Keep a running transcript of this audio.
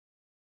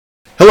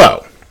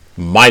Hello,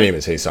 my name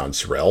is Hassan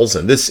Sorrells,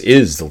 and this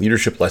is the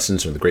Leadership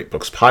Lessons from the Great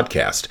Books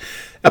podcast,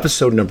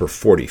 episode number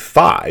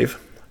 45,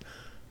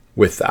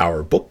 with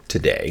our book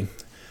today,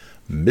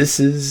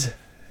 Mrs.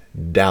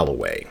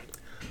 Dalloway,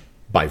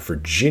 by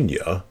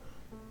Virginia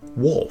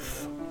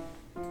Woolf.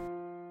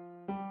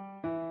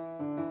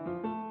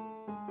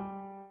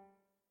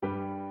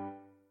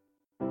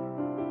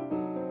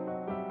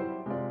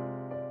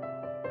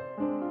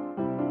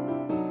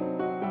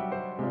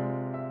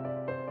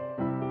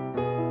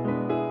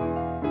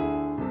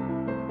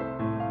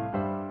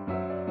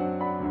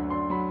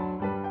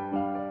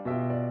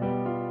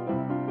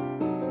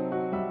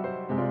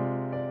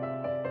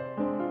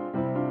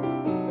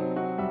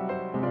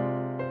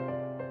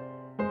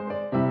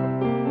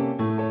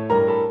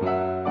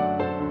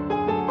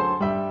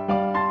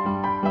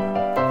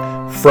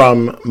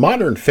 From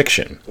Modern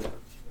Fiction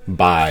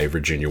by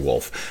Virginia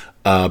Woolf,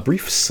 a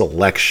brief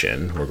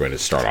selection. We're going to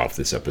start off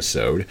this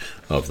episode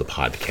of the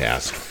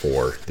podcast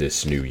for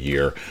this new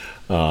year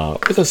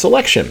with a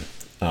selection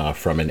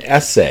from an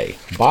essay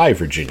by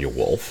Virginia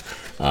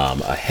Woolf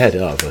ahead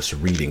of us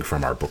reading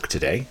from our book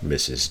today,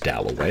 Mrs.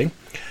 Dalloway.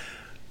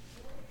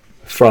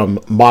 From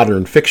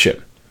Modern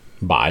Fiction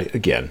by,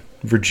 again,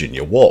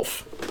 Virginia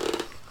Woolf.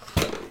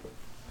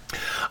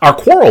 Our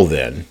quarrel,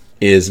 then,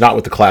 is not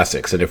with the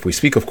classics, and if we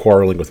speak of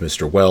quarreling with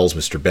Mr. Wells,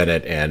 Mr.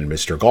 Bennet, and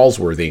Mr.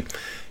 Galsworthy,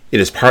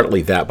 it is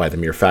partly that by the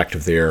mere fact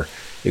of their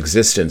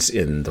existence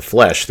in the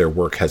flesh, their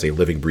work has a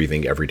living,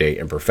 breathing, everyday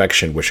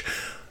imperfection which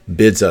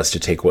bids us to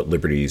take what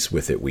liberties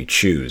with it we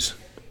choose.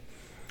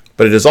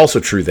 But it is also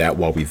true that,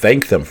 while we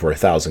thank them for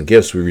 1,000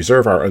 gifts, we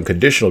reserve our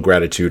unconditional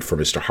gratitude for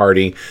Mr.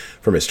 Hardy,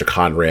 for Mr.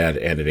 Conrad,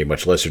 and in a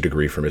much lesser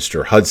degree for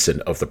Mr. Hudson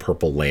of the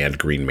Purple Land,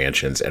 Green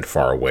Mansions, and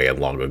Far Away and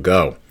Long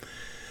Ago.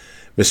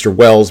 Mr.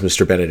 Wells,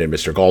 Mr. Bennet, and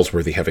Mr.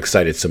 Galsworthy have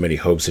excited so many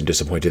hopes and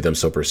disappointed them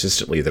so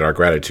persistently that our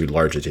gratitude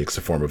largely takes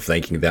the form of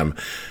thanking them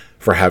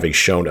for having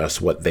shown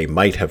us what they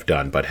might have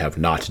done but have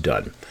not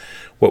done,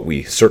 what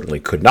we certainly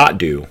could not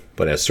do,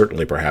 but as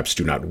certainly perhaps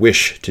do not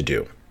wish to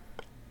do.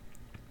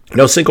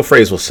 No single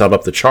phrase will sum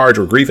up the charge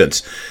or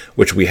grievance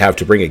which we have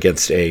to bring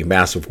against a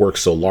mass of work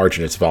so large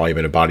in its volume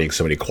and embodying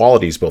so many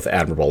qualities, both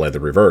admirable and the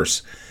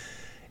reverse.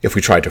 If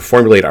we tried to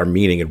formulate our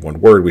meaning in one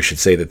word, we should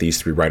say that these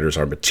three writers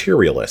are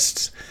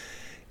materialists.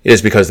 It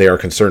is because they are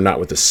concerned not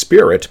with the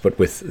spirit, but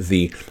with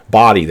the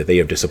body that they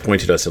have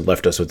disappointed us and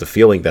left us with the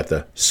feeling that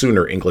the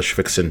sooner English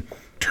fiction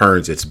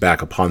turns its back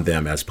upon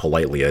them as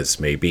politely as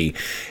may be,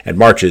 and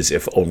marches,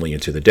 if only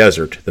into the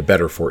desert, the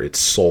better for its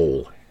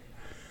soul.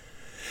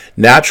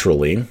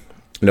 Naturally,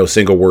 no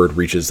single word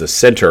reaches the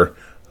center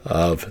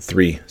of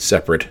three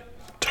separate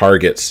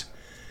targets.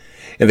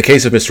 In the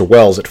case of Mr.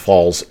 Wells, it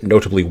falls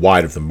notably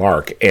wide of the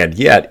mark, and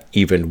yet,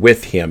 even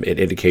with him, it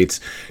indicates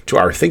to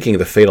our thinking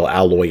the fatal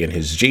alloy in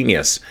his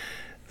genius,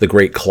 the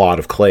great clod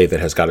of clay that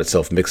has got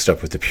itself mixed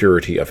up with the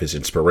purity of his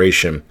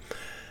inspiration.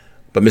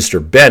 But Mr.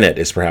 Bennet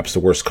is perhaps the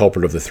worst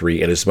culprit of the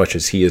three, inasmuch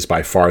as he is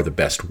by far the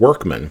best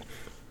workman.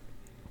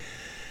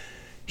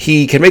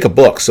 He can make a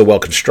book so well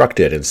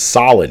constructed and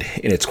solid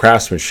in its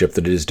craftsmanship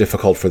that it is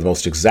difficult for the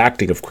most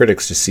exacting of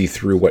critics to see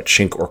through what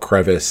chink or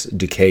crevice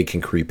decay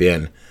can creep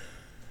in.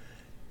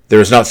 There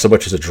is not so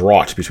much as a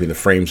draught between the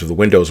frames of the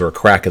windows or a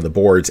crack in the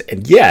boards,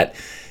 and yet,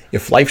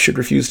 if life should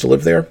refuse to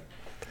live there,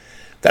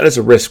 that is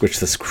a risk which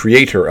the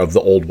creator of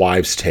the Old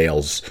Wives'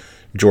 Tales,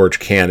 George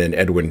Cannon,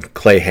 Edwin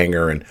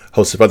Clayhanger, and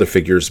hosts of other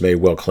figures may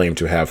well claim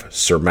to have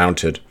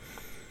surmounted.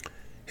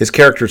 His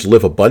characters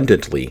live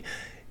abundantly,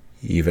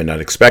 even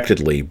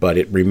unexpectedly, but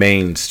it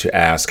remains to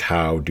ask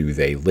how do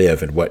they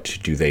live and what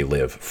do they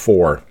live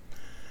for.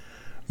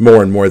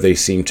 More and more they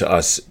seem to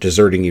us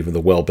deserting even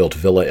the well-built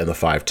villa in the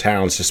Five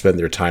Towns to spend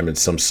their time in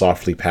some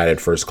softly padded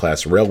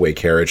first-class railway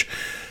carriage,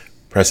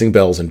 pressing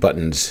bells and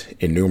buttons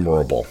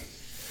innumerable.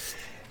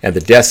 And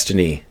the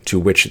destiny to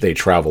which they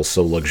travel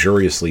so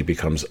luxuriously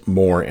becomes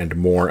more and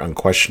more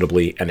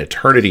unquestionably an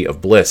eternity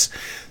of bliss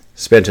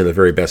spent in the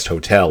very best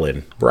hotel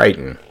in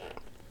Brighton.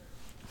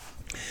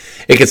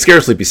 It can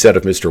scarcely be said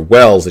of Mr.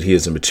 Wells that he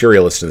is a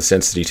materialist in the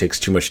sense that he takes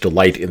too much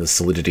delight in the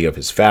solidity of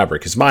his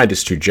fabric. His mind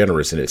is too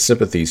generous in its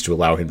sympathies to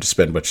allow him to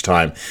spend much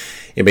time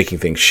in making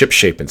things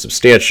shipshape and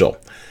substantial.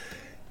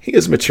 He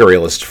is a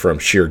materialist from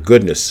sheer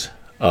goodness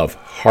of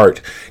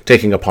heart,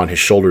 taking upon his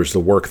shoulders the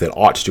work that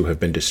ought to have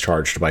been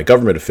discharged by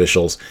government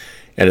officials,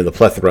 and in the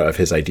plethora of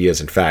his ideas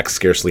and facts,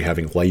 scarcely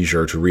having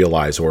leisure to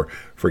realize, or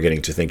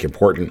forgetting to think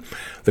important,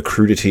 the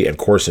crudity and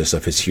coarseness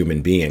of his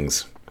human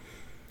beings.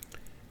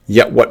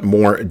 Yet what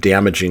more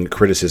damaging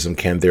criticism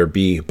can there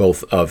be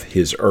both of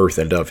his earth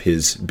and of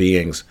his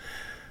beings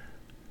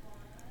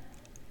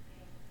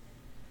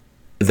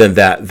than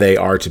that they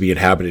are to be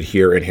inhabited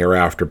here and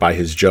hereafter by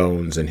his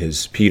Jones and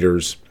his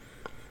Peters?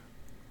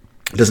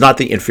 Does not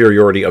the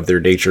inferiority of their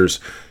natures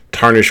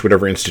tarnish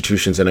whatever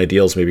institutions and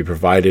ideals may be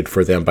provided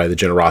for them by the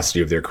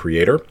generosity of their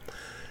Creator?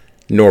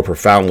 Nor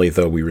profoundly,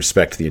 though we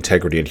respect the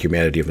integrity and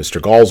humanity of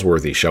Mr.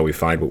 Galsworthy, shall we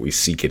find what we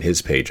seek in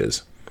his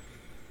pages.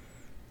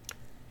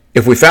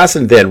 If we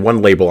fasten then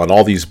one label on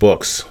all these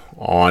books,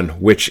 on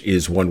which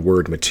is one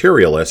word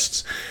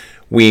materialists,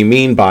 We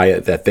mean by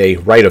it that they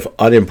write of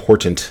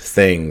unimportant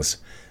things,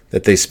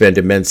 that they spend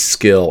immense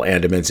skill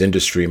and immense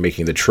industry in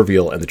making the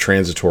trivial and the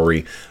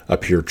transitory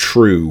appear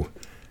true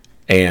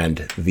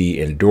and the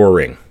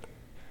enduring.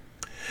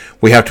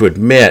 We have to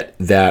admit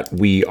that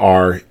we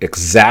are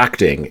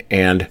exacting,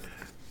 and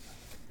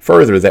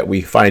further, that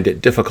we find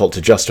it difficult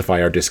to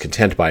justify our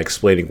discontent by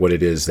explaining what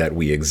it is that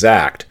we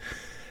exact.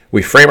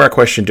 We frame our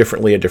question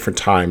differently at different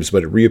times,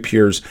 but it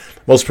reappears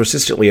most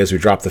persistently as we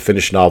drop the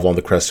finished novel on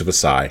the crest of a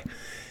sigh.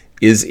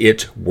 Is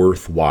it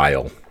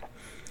worthwhile?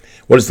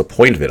 What is the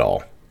point of it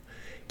all?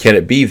 Can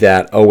it be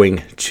that,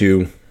 owing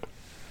to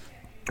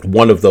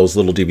one of those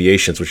little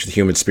deviations which the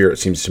human spirit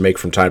seems to make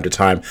from time to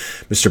time,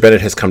 Mr.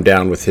 Bennet has come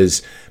down with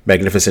his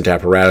magnificent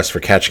apparatus for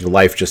catching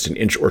life just an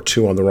inch or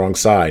two on the wrong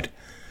side?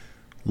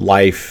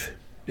 Life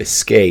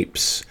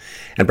escapes,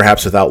 and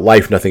perhaps without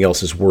life nothing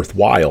else is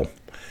worthwhile.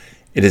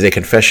 It is a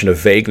confession of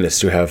vagueness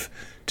to have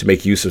to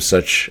make use of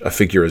such a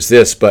figure as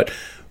this, but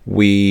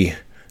we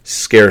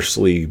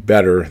scarcely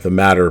better the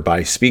matter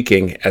by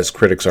speaking, as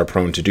critics are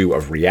prone to do,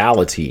 of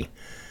reality.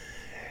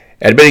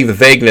 Admitting the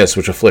vagueness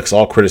which afflicts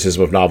all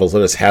criticism of novels,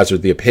 let us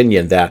hazard the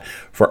opinion that,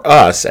 for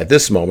us, at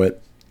this moment,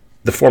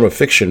 the form of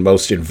fiction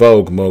most in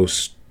vogue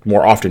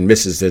more often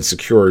misses than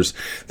secures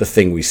the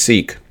thing we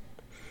seek.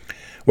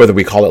 Whether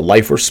we call it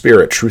life or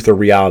spirit, truth or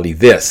reality,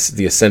 this,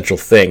 the essential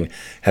thing,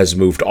 has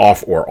moved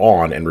off or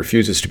on and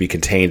refuses to be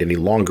contained any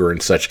longer in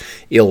such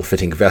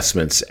ill-fitting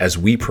vestments as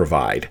we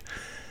provide.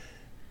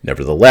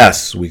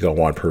 Nevertheless, we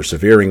go on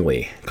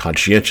perseveringly,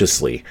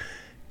 conscientiously,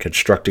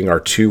 constructing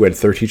our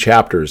 32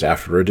 chapters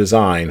after a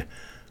design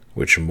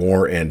which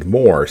more and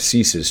more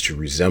ceases to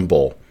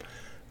resemble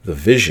the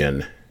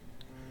vision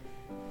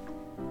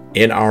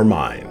in our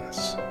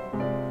minds.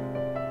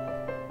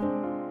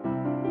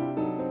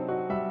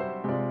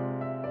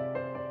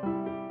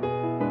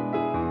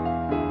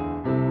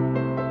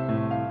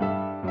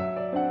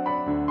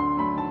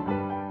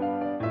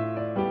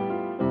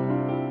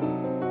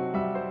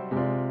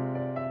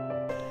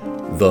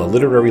 The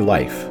Literary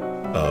Life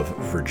of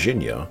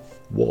Virginia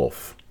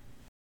Woolf.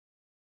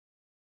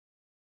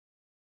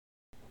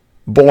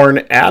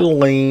 Born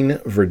Adeline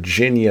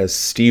Virginia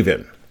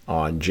Stephen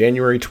on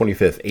January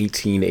 25th,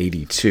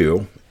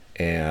 1882,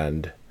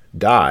 and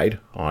died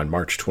on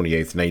March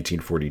 28th,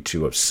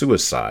 1942 of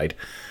suicide,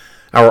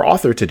 our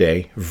author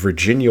today,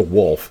 Virginia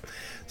Woolf,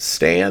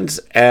 stands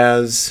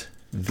as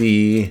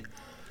the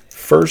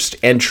first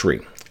entry,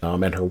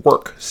 and her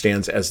work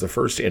stands as the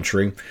first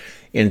entry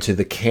into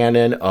the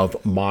canon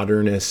of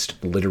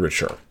modernist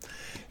literature,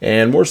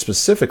 and more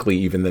specifically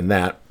even than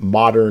that,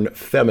 modern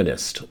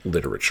feminist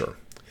literature.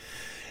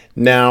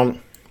 Now,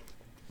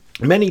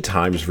 many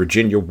times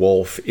Virginia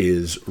Woolf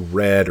is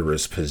read or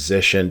is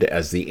positioned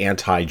as the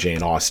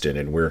anti-Jane Austen,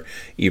 and we're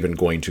even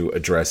going to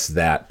address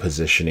that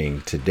positioning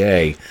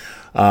today.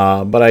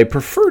 But I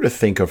prefer to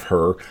think of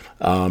her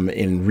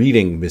in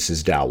reading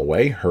Mrs.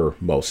 Dalloway, her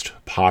most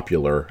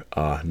popular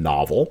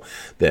novel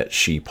that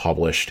she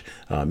published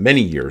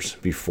many years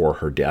before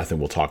her death. And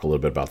we'll talk a little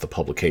bit about the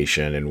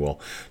publication, and we'll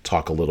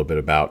talk a little bit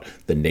about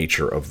the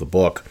nature of the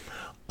book.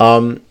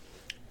 I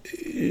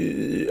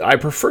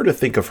prefer to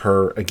think of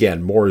her,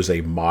 again, more as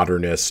a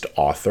modernist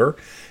author,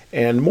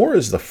 and more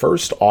as the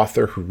first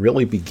author who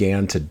really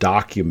began to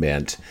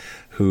document,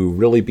 who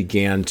really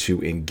began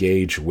to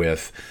engage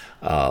with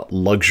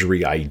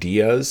luxury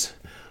ideas,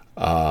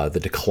 the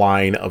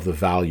decline of the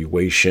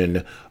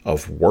valuation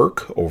of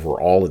work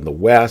overall in the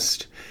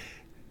West,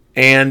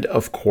 and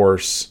of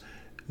course,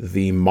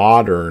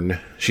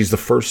 she's the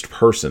first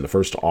person, the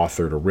first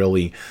author to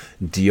really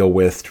deal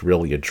with, to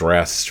really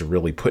address, to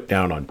really put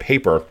down on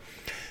paper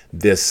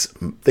this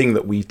thing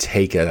that we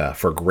take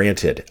for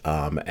granted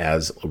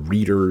as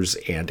readers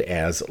and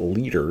as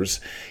leaders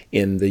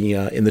in the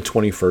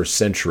 21st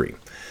century.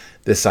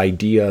 This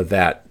idea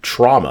that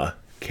trauma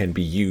can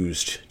be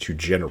used to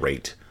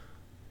generate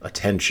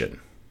attention.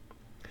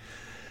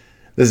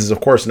 This is, of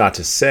course, not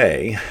to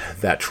say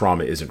that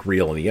trauma isn't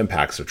real and the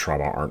impacts of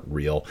trauma aren't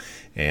real.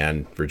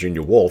 And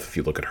Virginia Woolf, if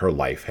you look at her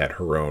life, had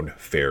her own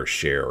fair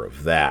share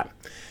of that.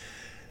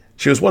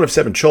 She was one of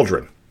 7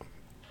 children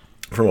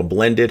from a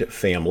blended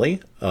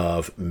family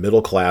of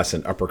middle-class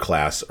and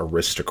upper-class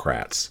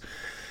aristocrats.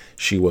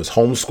 She was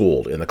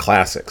homeschooled in the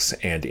classics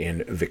and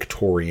in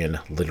Victorian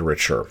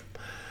literature.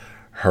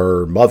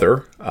 Her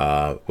mother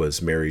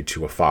was married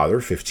to a father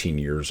 15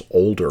 years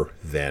older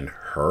than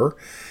her,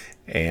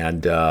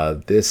 and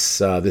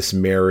this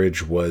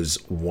marriage was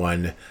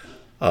one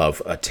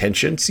of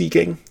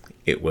attention-seeking.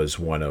 It was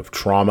one of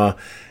trauma.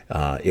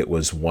 It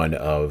was one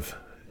of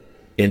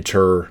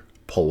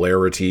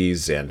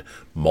interpolarities and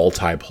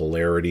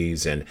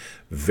multipolarities and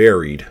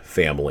varied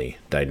family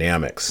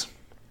dynamics.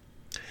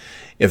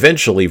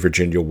 Eventually,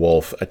 Virginia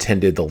Woolf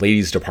attended the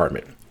ladies'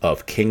 department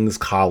of King's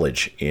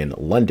College in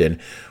London,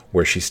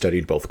 where she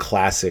studied both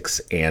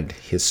classics and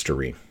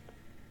history.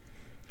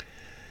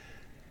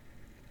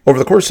 Over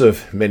the course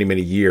of many,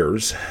 many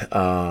years,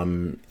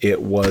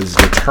 it was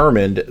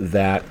determined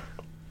that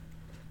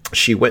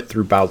she went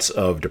through bouts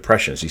of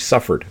depression. She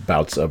suffered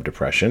bouts of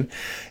depression,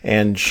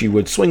 and she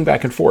would swing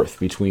back and forth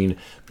between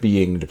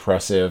being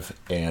depressive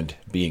and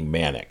being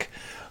manic.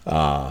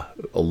 A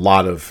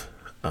lot of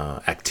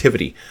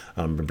activity,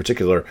 in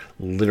particular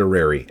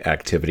literary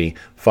activity,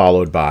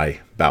 followed by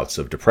bouts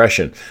of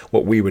depression,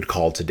 what we would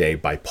call today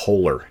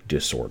bipolar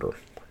disorder.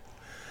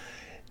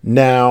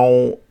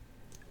 Now,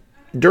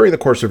 during the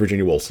course of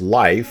Virginia Woolf's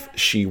life,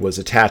 she was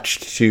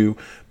attached to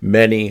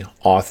many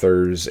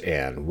authors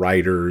and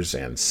writers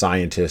and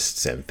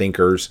scientists and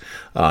thinkers,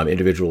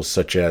 individuals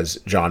such as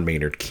John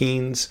Maynard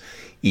Keynes,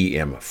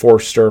 E.M.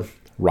 Forster,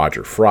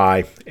 Roger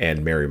Fry,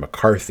 and Mary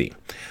McCarthy,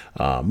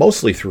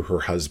 mostly through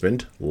her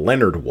husband,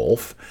 Leonard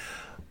Woolf,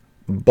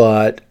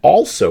 but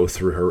also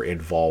through her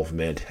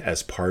involvement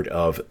as part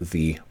of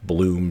the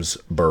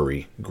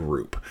Bloomsbury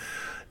Group.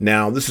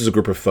 Now, this is a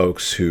group of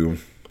folks who,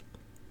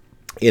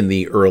 in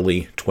the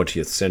early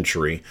 20th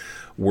century,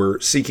 were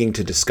seeking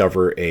to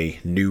discover a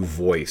new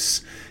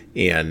voice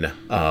in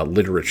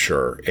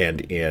literature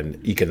and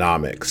in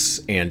economics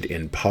and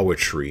in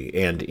poetry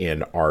and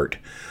in art.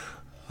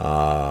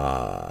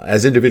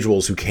 As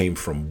individuals who came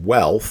from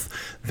wealth,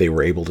 they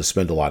were able to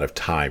spend a lot of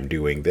time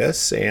doing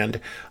this, and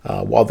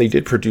while they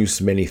did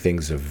produce many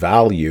things of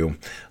value,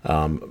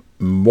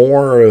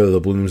 more of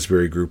the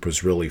Bloomsbury Group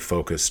was really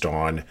focused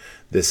on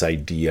this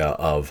idea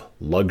of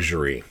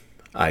luxury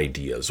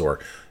ideas, or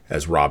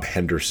as Rob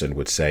Henderson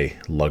would say,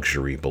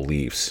 luxury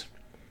beliefs.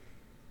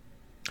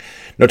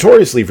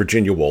 Notoriously,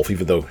 Virginia Woolf,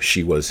 even though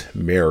she was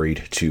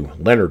married to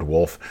Leonard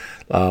Woolf,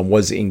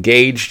 was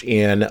engaged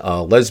in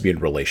a lesbian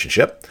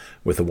relationship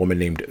with a woman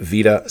named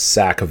Vita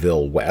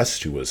Sackville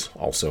West, who was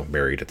also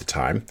married at the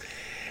time,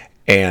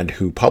 and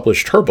who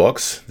published her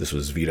books. This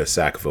was Vita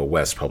Sackville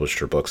West published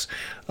her books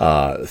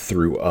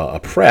through a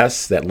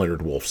press that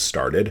Leonard Woolf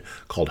started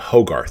called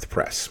Hogarth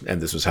Press. And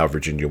this was how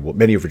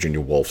many of Virginia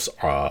Woolf's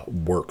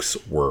works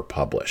were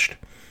published.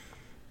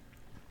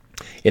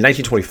 In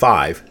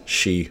 1925,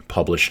 she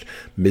published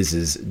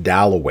Mrs.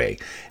 Dalloway,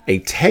 a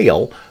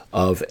tale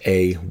of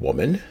a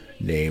woman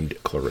named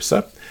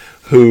Clarissa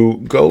who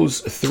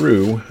goes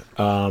through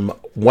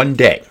one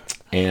day.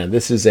 And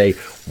this is a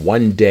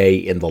one day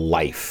in the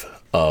life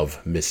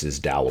of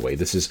Mrs. Dalloway.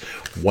 This is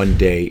one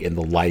day in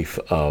the life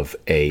of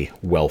a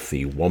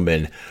wealthy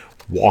woman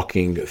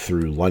walking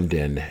through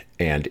London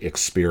and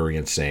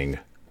experiencing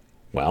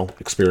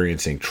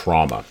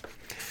trauma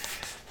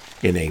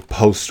in a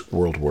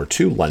post-World War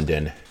II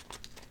London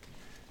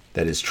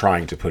that is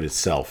trying to put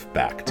itself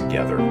back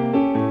together.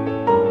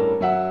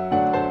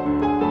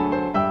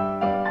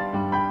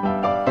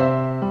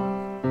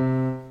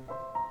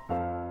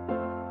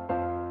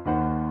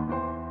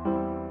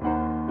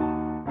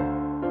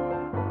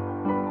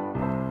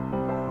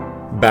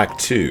 Back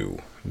to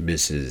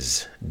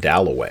Mrs.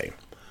 Dalloway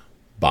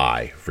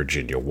by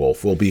Virginia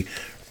Woolf. We'll be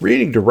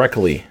reading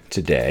directly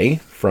today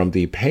from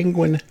the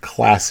Penguin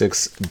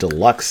Classics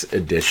Deluxe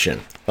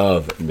Edition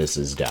of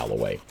Mrs.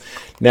 Dalloway.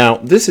 Now,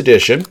 this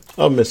edition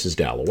of Mrs.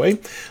 Dalloway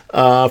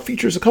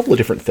features a couple of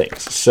different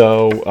things.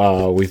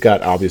 So we've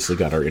obviously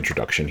got our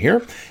introduction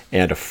here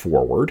and a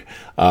foreword.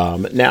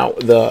 Now,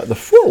 the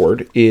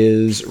foreword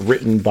is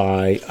written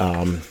by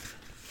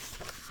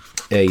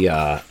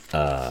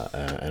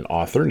an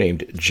author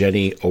named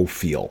Jenny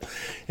O'Feel,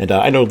 and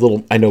I know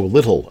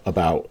little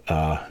about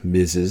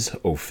Mrs.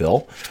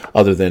 O'Feel,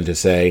 other than to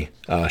say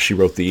she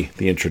wrote the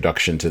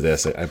introduction to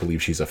this. I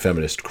believe she's a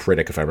feminist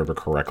critic, if I remember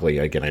correctly.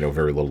 Again, I know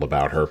very little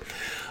about her.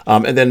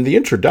 And then the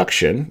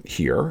introduction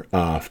here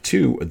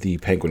to the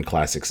Penguin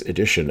Classics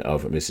edition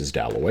of Mrs.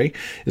 Dalloway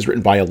is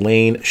written by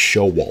Elaine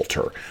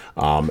Showalter,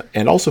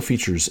 and also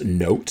features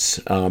notes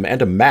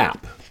and a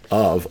map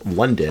of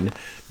London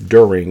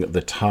during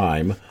the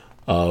time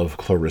of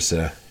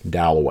Clarissa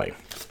Dalloway.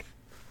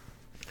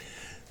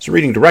 So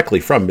reading directly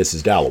from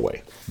Mrs.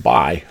 Dalloway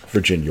by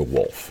Virginia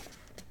Woolf.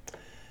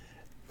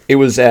 It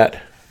was at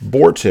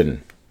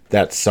Bourton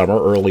that summer,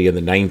 early in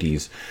the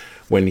 90s,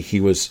 when he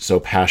was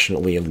so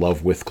passionately in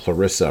love with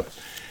Clarissa.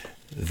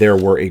 There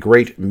were a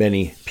great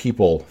many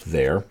people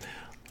there,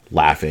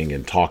 laughing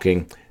and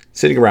talking,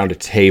 sitting around a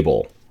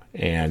table,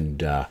 and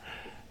that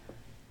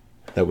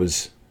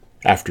was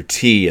after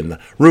tea, and the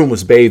room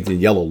was bathed in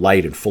yellow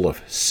light and full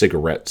of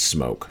cigarette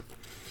smoke.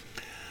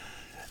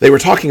 They were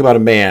talking about a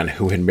man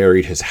who had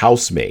married his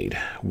housemaid,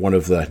 one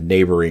of the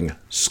neighboring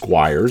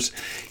squires.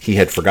 He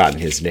had forgotten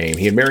his name.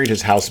 He had married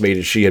his housemaid,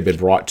 and she had been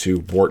brought to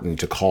Bourton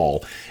to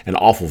call. An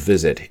awful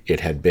visit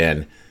it had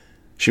been.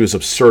 She was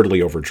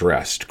absurdly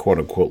overdressed,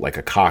 quote-unquote, like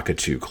a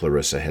cockatoo,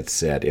 Clarissa had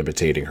said,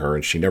 imitating her,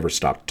 and she never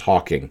stopped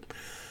talking.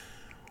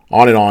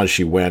 On and on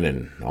she went,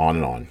 and on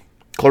and on.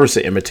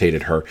 Clarissa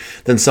imitated her.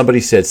 Then somebody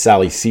said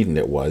Sally Seton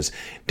it was.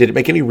 Did it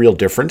make any real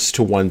difference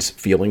to one's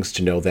feelings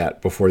to know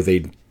that before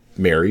they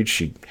married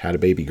she had a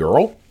baby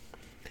girl?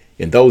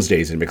 In those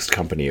days in mixed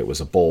company it was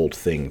a bold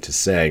thing to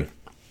say.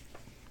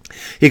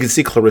 He could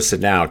see Clarissa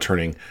now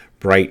turning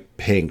bright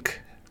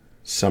pink,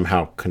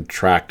 somehow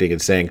contracting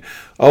and saying,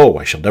 "Oh,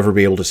 I shall never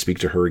be able to speak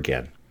to her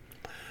again."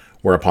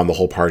 Whereupon the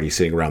whole party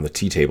sitting around the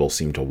tea table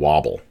seemed to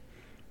wobble.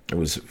 It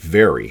was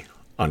very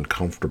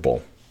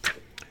uncomfortable.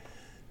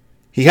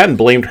 He hadn't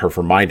blamed her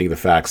for minding the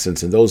facts,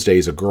 since in those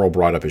days a girl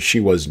brought up as she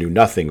was knew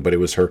nothing, but it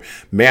was her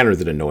manner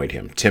that annoyed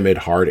him. Timid,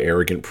 hard,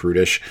 arrogant,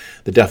 prudish,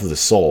 the death of the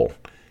soul.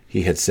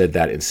 He had said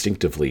that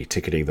instinctively,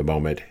 ticketing the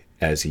moment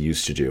as he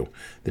used to do.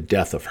 The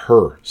death of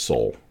her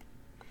soul.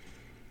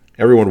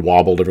 Everyone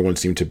wobbled, everyone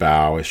seemed to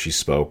bow as she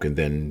spoke, and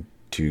then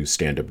to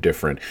stand up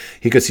different.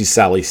 He could see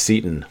Sally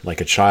Seton,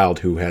 like a child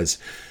who has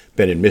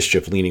been in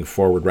mischief, leaning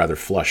forward, rather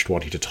flushed,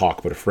 wanting to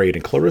talk, but afraid,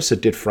 and Clarissa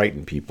did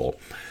frighten people.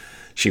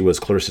 She was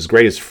Clarissa's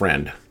greatest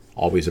friend,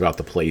 always about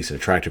the place, an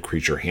attractive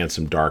creature,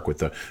 handsome, dark,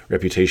 with a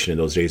reputation in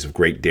those days of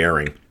great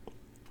daring.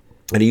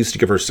 And he used to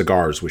give her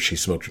cigars, which she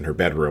smoked in her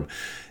bedroom,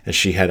 and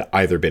she had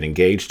either been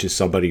engaged to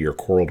somebody or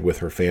quarreled with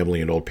her family,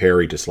 and old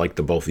Perry disliked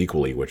them both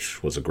equally,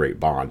 which was a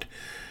great bond.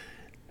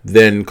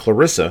 Then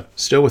Clarissa,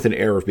 still with an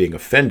air of being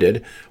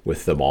offended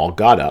with them all,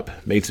 got up,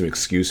 made some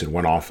excuse, and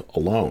went off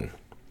alone.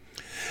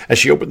 As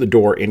she opened the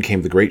door, in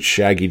came the great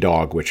shaggy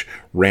dog, which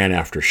ran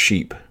after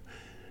sheep.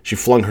 She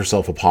flung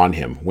herself upon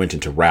him, went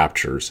into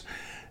raptures.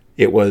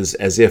 It was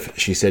as if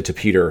she said to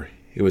Peter,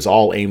 it was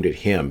all aimed at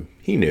him.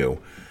 He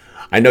knew.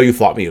 I know you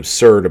thought me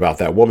absurd about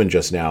that woman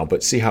just now,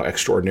 but see how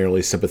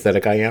extraordinarily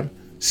sympathetic I am?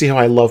 See how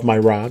I love my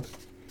Rob?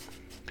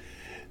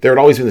 There had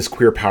always been this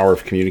queer power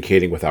of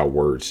communicating without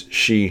words.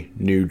 She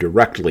knew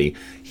directly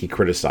he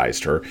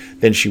criticized her.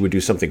 Then she would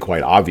do something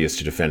quite obvious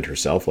to defend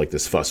herself, like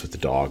this fuss with the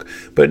dog,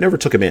 but it never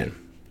took him in.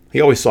 He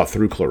always saw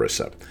through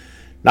Clarissa.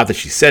 Not that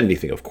she said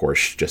anything, of course,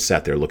 she just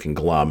sat there looking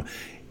glum.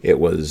 It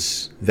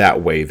was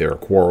that way their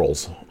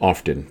quarrels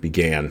often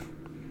began.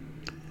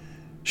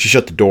 She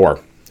shut the door,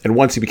 and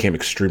once he became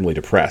extremely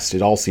depressed.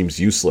 It all seems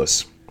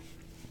useless.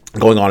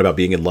 Going on about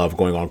being in love,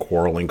 going on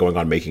quarreling, going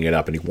on making it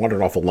up, and he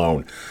wandered off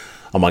alone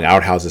among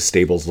outhouses,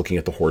 stables, looking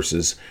at the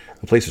horses.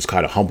 The place was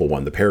kind of a humble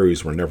one. The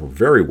Perrys were never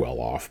very well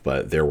off,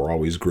 but there were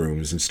always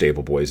grooms and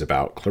stable boys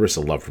about.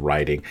 Clarissa loved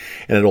riding,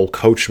 and an old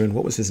coachman,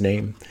 what was his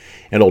name?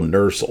 An old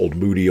nurse, old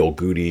Moody, old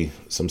Goody,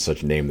 some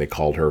such name they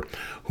called her,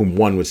 whom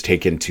one was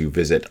taken to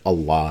visit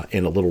Allah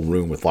in a little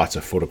room with lots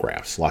of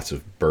photographs, lots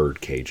of bird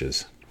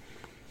cages.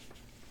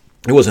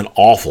 It was an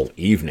awful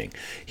evening.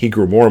 He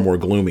grew more and more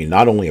gloomy,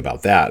 not only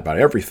about that, about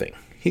everything.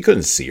 He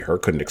couldn't see her,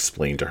 couldn't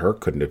explain to her,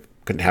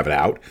 couldn't have it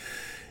out.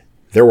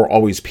 There were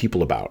always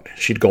people about.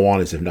 She'd go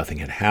on as if nothing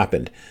had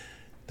happened.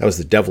 That was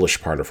the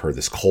devilish part of her,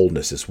 this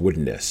coldness, this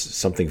woodenness,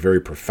 something very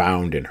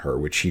profound in her,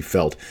 which he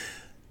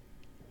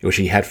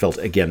had felt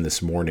again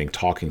this morning,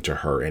 talking to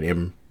her, an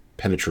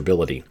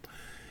impenetrability.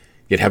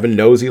 Yet heaven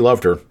knows he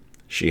loved her.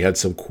 She had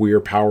some queer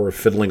power of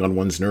fiddling on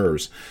one's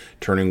nerves,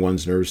 turning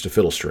one's nerves to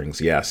fiddle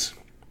strings, yes.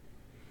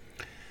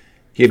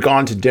 He had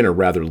gone to dinner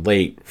rather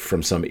late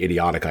from some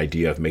idiotic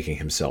idea of making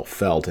himself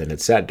felt, and had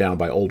sat down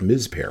by old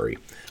Miss Perry,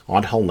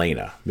 Aunt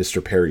Helena,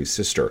 Mr. Perry's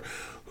sister,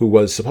 who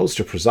was supposed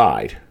to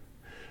preside.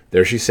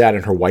 There she sat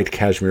in her white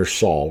cashmere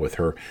shawl with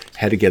her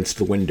head against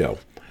the window,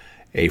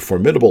 a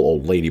formidable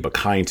old lady, but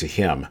kind to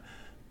him,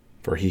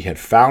 for he had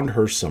found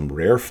her some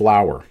rare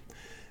flower,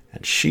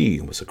 and she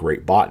was a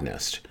great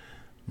botanist,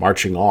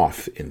 marching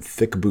off in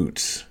thick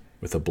boots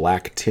with a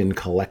black tin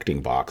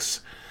collecting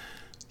box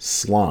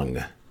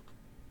slung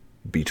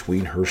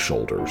between her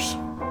shoulders.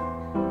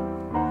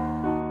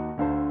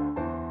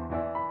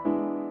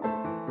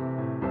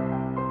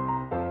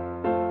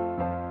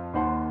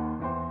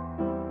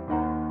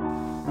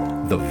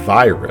 The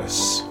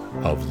virus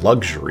of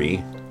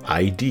luxury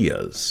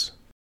ideas.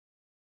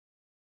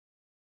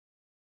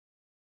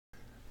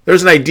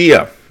 There's an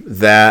idea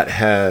that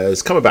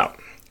has come about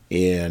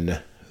in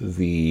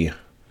the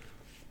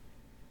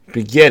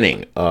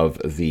beginning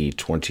of the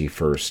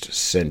 21st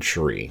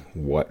century,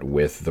 what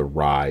with the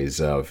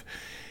rise of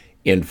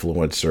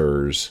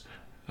influencers,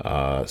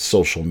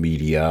 social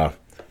media,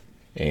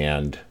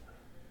 and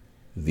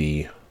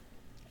the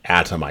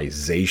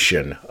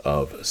atomization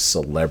of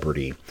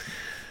celebrity.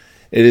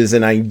 It is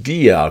an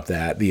idea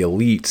that the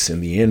elites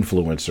and the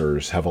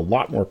influencers have a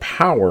lot more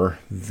power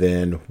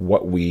than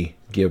what we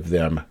give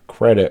them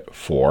credit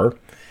for.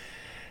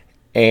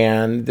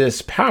 And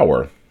this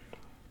power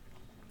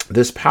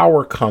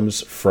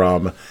comes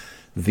from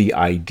the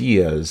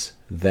ideas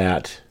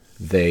that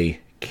they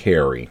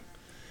carry.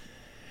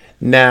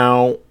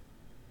 Now,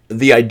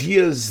 the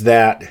ideas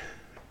that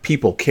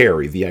people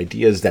carry, the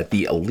ideas that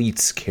the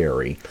elites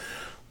carry,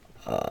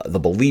 the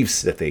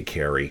beliefs that they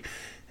carry,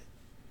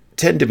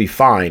 tend to be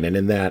fine. And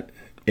in that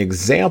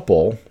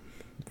example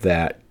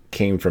that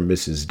came from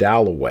Mrs.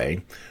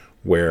 Dalloway,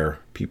 where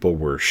people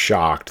were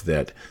shocked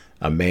that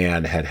a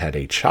man had had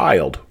a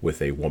child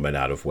with a woman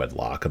out of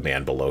wedlock, a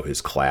man below his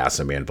class,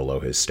 a man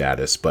below his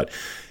status, but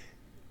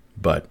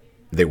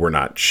they were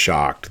not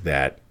shocked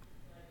that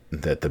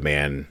the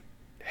man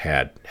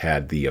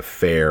had the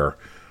affair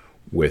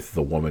with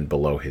the woman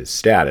below his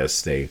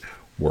status. They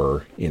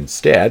were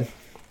instead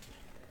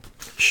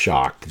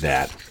shocked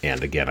that,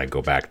 and again I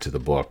go back to the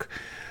book,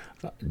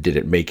 did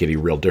it make any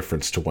real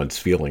difference to one's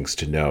feelings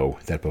to know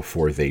that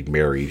before they'd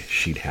married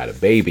she'd had a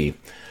baby?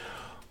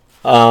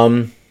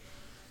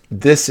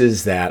 This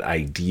is that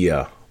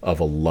idea of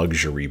a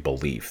luxury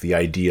belief. The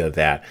idea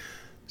that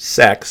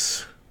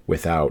sex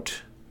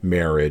without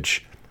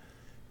marriage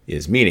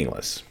is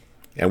meaningless.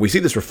 And we see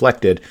this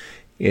reflected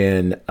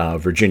in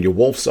Virginia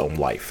Woolf's own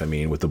life. I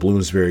mean, with the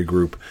Bloomsbury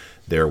Group,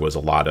 there was a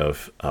lot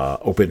of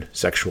open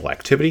sexual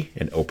activity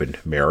and open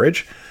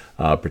marriage,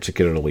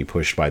 particularly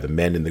pushed by the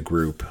men in the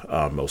group,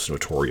 most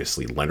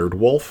notoriously Leonard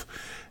Woolf.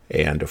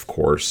 And of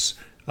course,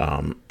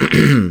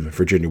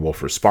 Virginia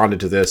Woolf responded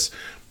to this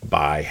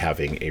by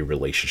having a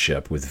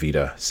relationship with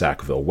Vita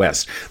Sackville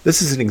West.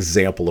 This is an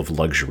example of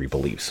luxury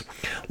beliefs.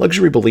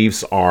 Luxury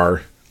beliefs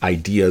are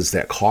ideas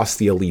that cost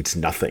the elites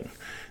nothing.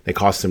 They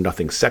cost them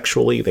nothing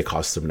sexually, they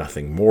cost them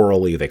nothing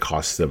morally, they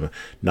cost them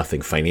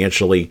nothing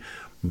financially.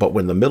 But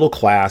when the middle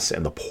class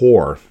and the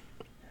poor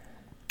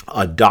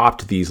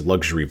adopt these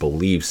luxury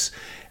beliefs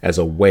as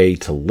a way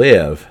to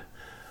live,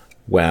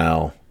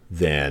 well,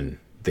 then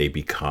they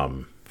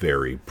become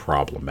very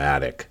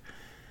problematic.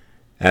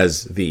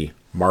 As the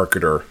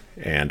marketer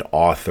and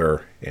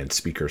author and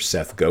speaker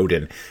Seth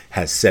Godin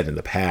has said in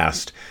the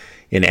past,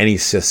 in any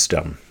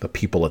system, the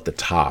people at the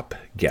top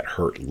get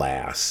hurt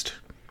last.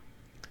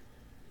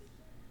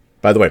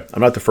 By the way,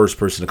 I'm not the first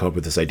person to come up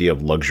with this idea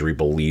of luxury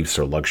beliefs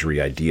or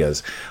luxury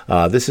ideas.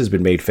 This has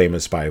been made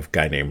famous by a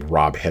guy named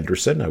Rob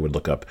Henderson. If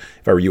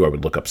I were you, I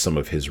would look up some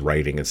of his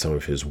writing and some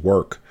of his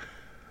work.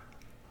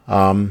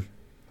 But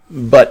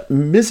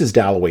Mrs.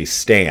 Dalloway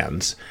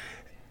stands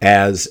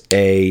as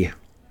a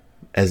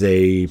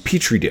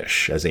petri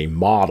dish, as a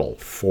model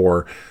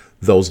for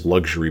those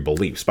luxury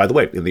beliefs. By the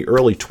way, in the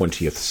early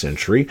 20th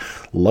century,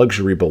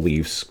 luxury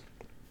beliefs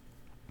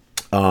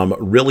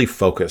really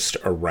focused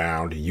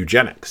around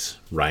eugenics,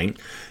 right?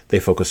 They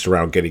focused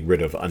around getting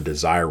rid of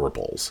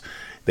undesirables.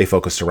 They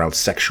focused around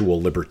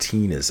sexual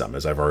libertinism,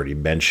 as I've already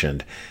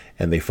mentioned,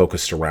 and they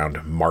focused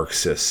around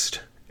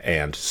Marxist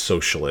and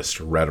socialist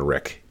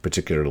rhetoric,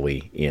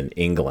 particularly in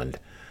England.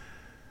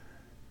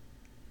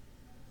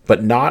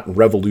 But not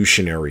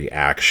revolutionary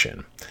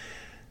action.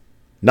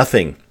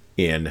 Nothing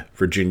in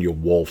Virginia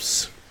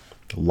Woolf's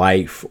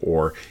life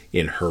or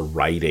in her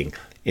writing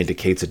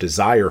indicates a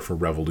desire for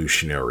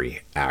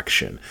revolutionary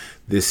action.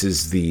 This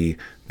is the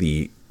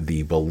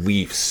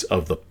beliefs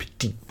of the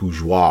petit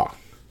bourgeois,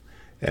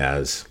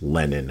 as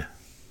Lenin,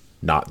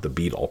 not the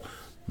Beatle,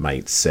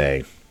 might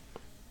say.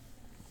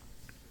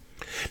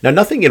 Now,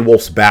 nothing in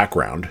Woolf's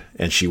background,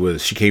 and she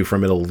came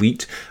from an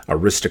elite,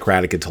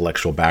 aristocratic,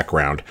 intellectual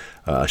background.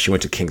 She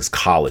went to King's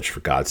College,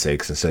 for God's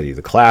sakes, and studied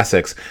the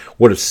classics,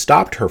 would have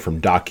stopped her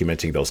from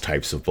documenting those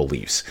types of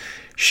beliefs.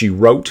 She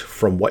wrote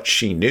from what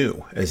she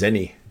knew, as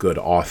any good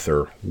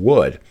author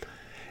would.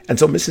 And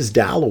so Mrs.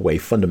 Dalloway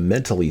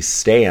fundamentally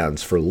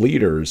stands for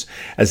leaders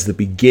as the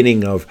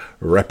beginning of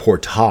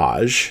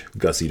reportage,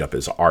 gussied up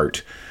as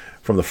art,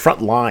 from the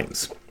front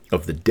lines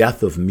of the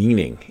death of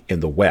meaning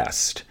in the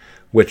West,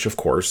 which, of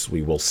course,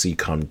 we will see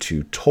come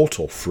to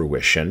total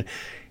fruition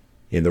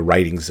in the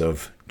writings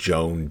of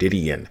Joan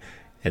Didion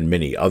and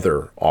many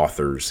other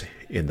authors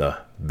in the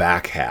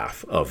back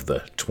half of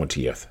the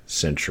 20th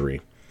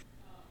century.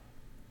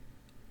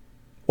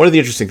 One of the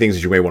interesting things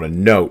that you may want to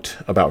note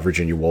about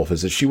Virginia Woolf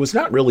is that she was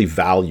not really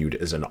valued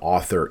as an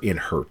author in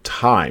her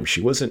time.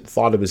 She wasn't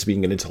thought of as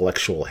being an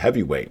intellectual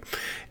heavyweight.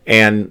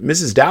 And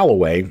Mrs.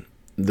 Dalloway,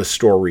 the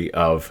story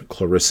of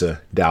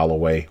Clarissa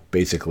Dalloway,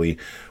 basically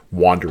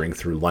wandering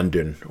through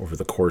London over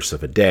the course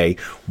of a day,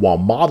 while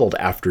modeled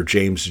after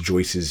James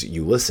Joyce's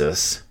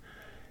Ulysses,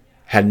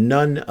 had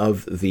none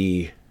of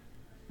the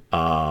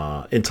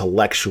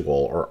intellectual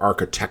or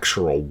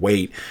architectural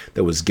weight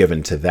that was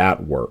given to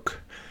that work.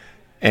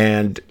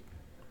 And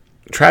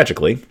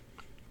tragically,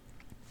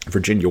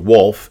 Virginia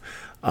Woolf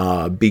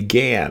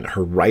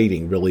her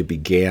writing really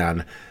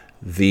began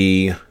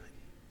the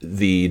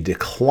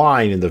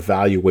decline in the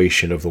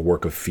valuation of the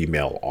work of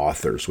female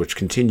authors, which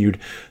continued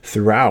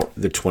throughout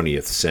the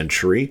 20th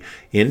century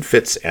in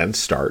fits and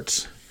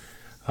starts.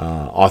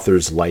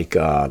 Authors like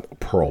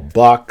Pearl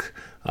Buck,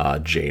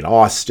 Jane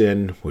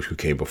Austen, who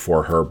came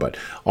before her, but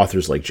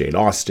authors like Jane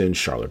Austen,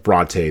 Charlotte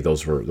Bronte,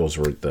 those were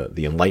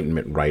the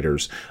Enlightenment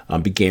writers,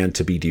 began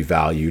to be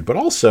devalued. But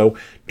also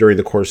during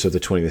the course of the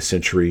 20th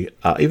century,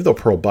 even though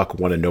Pearl Buck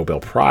won a Nobel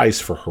Prize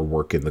for her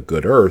work in The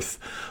Good Earth,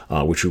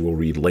 which we will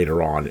read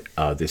later on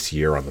this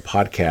year on the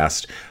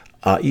podcast,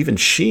 even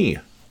she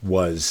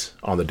was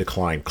on the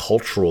decline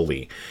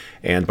culturally.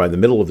 And by the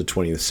middle of the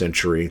 20th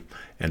century,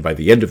 and by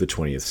the end of the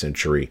 20th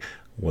century,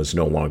 was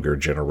no longer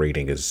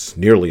generating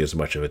nearly as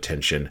much of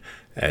attention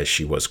as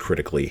she was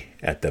critically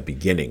at the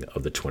beginning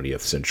of the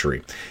 20th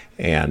century.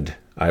 And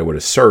I would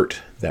assert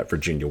that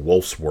Virginia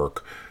Woolf's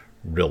work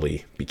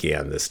really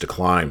began this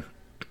decline.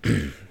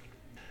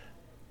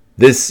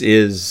 This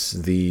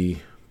is the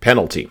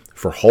penalty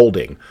for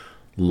holding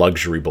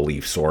luxury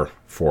beliefs or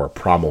for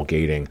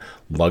promulgating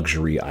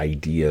luxury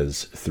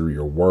ideas through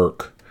your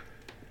work.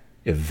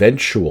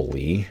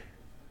 Eventually,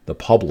 the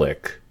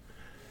public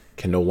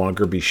can no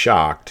longer be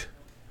shocked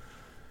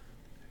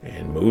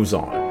and moves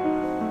on.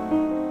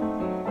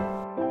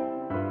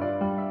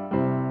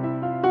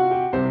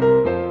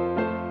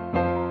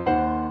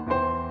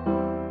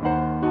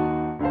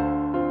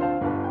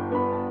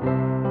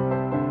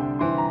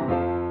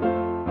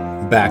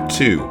 back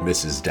to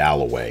Mrs.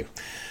 Dalloway,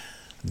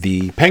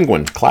 the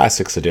Penguin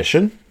Classics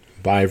edition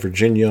by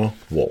Virginia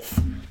Woolf.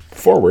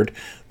 Forward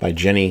by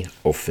Jenny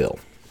O'Fill.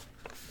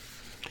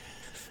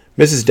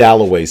 Mrs.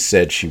 Dalloway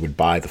said she would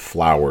buy the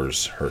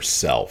flowers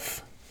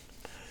herself.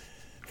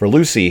 For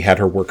Lucy had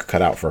her work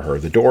cut out for her.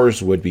 The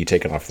doors would be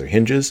taken off their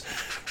hinges.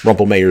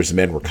 Rumpelmayer's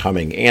men were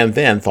coming, and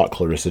then, thought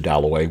Clarissa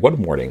Dalloway,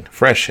 one morning,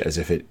 fresh as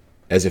if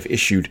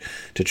issued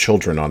to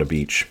children on a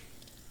beach.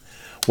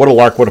 What a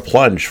lark, what a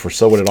plunge, for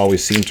so it had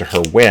always seemed to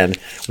her when,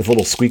 with a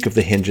little squeak of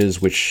the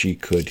hinges, which she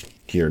could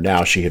hear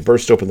now, she had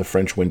burst open the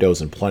French windows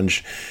and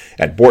plunged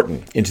at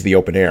Bourton into the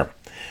open air.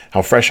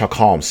 How fresh, how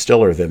calm,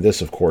 stiller than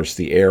this, of course,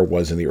 the air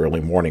was in the early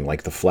morning,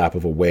 like the flap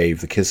of a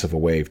wave, the kiss of a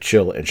wave,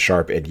 chill and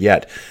sharp, and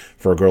yet,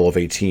 for a girl of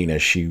 18,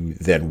 as she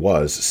then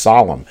was,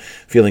 solemn,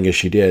 feeling as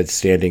she did,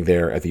 standing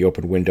there at the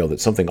open window,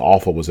 that something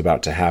awful was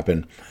about to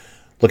happen,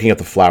 looking at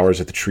the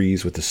flowers, at the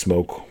trees, with the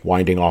smoke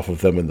winding off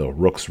of them, and the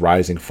rooks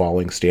rising,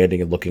 falling,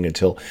 standing and looking,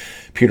 until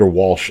Peter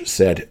Walsh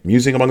said,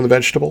 "Musing among the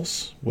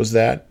vegetables? Was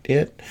that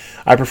it?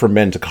 I prefer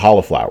men to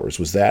cauliflowers.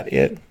 Was that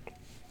it?"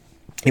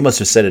 He must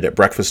have said it at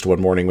breakfast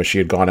one morning when she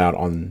had gone out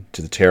on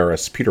to the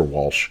terrace. Peter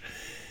Walsh.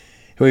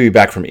 He may be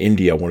back from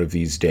India one of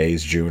these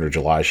days, June or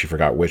July, she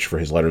forgot which, for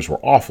his letters were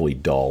awfully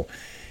dull.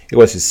 It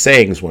was his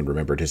sayings one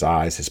remembered, his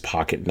eyes, his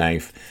pocket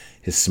knife,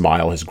 his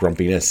smile, his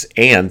grumpiness,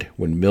 and,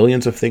 when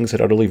millions of things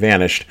had utterly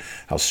vanished,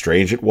 how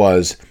strange it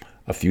was,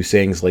 a few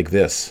sayings like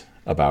this,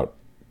 about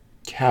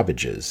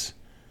cabbages.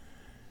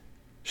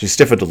 She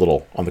stiffened a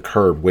little on the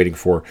curb, waiting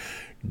for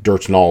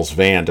Durtnall's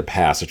van to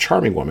pass. A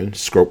charming woman,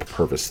 Scrope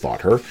Purvis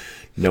thought her,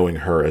 knowing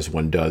her as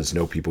one does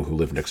know people who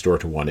live next door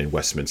to one in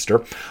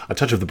Westminster. A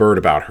touch of the bird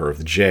about her, of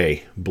the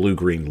jay,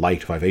 blue-green,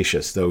 light,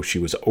 vivacious, though she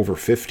was over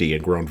 50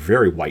 and grown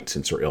very white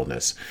since her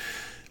illness.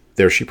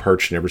 There she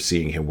perched, never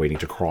seeing him, waiting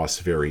to cross,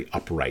 very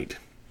upright.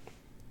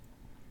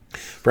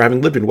 For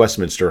having lived in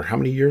Westminster, how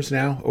many years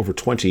now? Over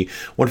 20.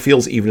 One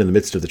feels even in the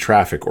midst of the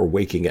traffic or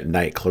waking at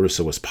night,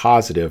 Clarissa was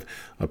positive,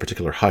 a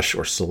particular hush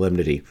or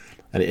solemnity,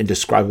 an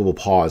indescribable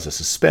pause, a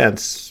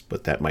suspense,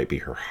 but that might be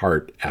her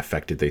heart,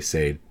 affected, they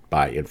say,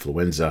 by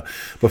influenza,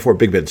 before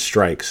Big Ben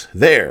strikes.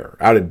 There!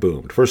 Out it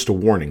boomed. First a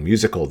warning,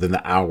 musical, then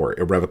the hour,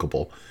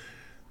 irrevocable.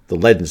 The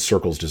leaden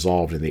circles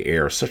dissolved in the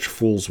air. Such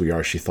fools we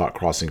are, she thought,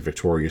 crossing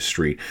Victoria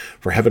Street.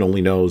 For heaven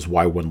only knows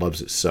why one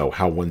loves it so,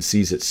 how one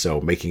sees it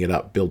so, making it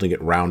up, building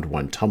it round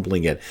one,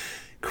 tumbling it,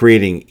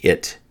 creating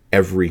it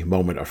every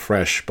moment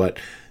afresh. But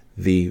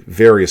the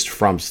veriest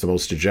frumps, the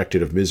most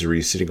dejected of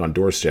miseries, sitting on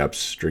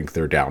doorsteps, drink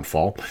their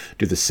downfall,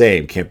 do the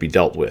same, can't be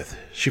dealt with.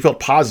 She felt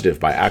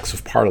positive by acts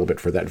of parliament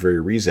for that very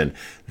reason.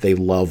 They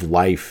love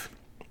life.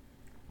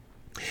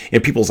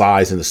 In people's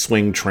eyes, in the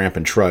swing, tramp,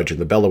 and trudge, in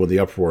the bellow and the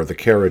uproar, the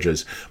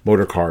carriages,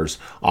 motor cars,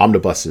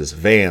 omnibuses,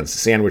 vans,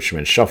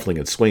 sandwichmen, shuffling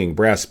and swinging,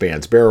 brass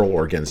bands, barrel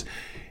organs,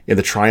 in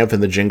the triumph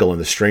and the jingle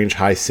and the strange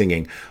high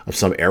singing of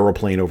some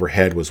aeroplane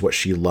overhead was what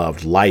she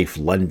loved. Life,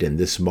 London,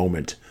 this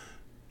moment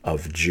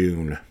of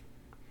June.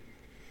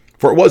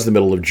 For it was the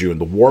middle of June.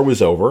 The war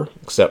was over,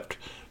 except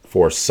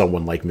for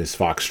someone like Miss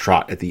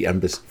Foxcroft at the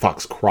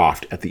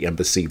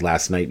embassy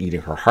last night,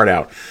 eating her heart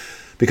out,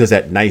 because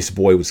that nice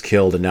boy was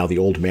killed, and now the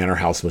old manor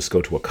house must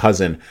go to a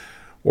cousin,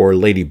 or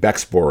Lady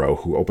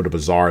Bexborough, who opened a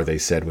bazaar, they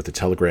said, with a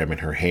telegram in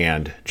her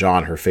hand.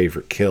 John, her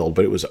favorite, killed,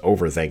 but it was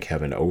over, thank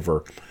heaven,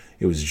 over.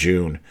 It was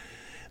June.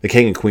 The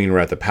king and queen were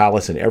at the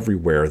palace, and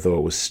everywhere, though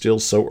it was still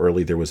so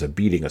early, there was a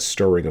beating, a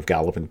stirring of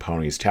galloping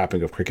ponies,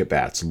 tapping of cricket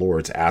bats,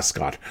 Lords,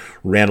 Ascot,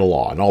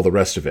 Ranelagh, and all the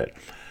rest of it,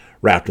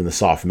 wrapped in the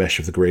soft mesh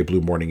of the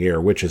grey-blue morning air,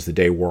 which, as the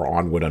day wore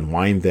on, would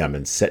unwind them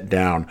and set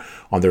down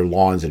on their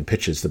lawns and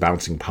pitches the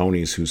bouncing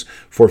ponies whose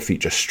forefeet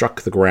just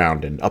struck the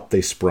ground, and up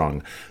they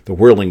sprung, the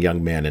whirling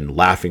young men and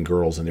laughing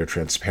girls in their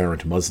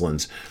transparent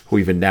muslins, who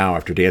even now,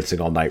 after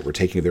dancing all night, were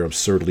taking their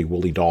absurdly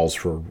woolly dogs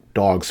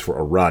for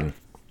a run.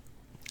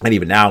 And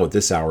even now, at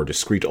this hour,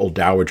 discreet old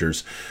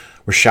dowagers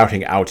were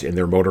shouting out in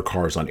their motor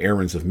cars on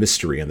errands of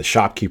mystery, and the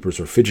shopkeepers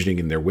were fidgeting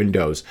in their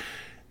windows,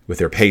 with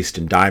their paste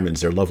and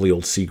diamonds, their lovely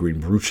old sea-green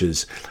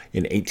brooches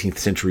in 18th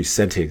century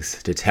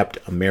settings to tempt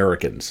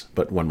Americans.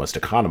 But one must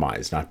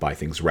economize, not buy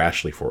things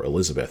rashly for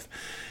Elizabeth.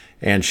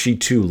 And she,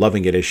 too,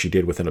 loving it as she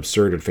did with an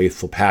absurd and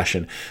faithful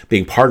passion,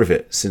 being part of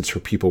it since her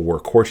people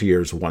were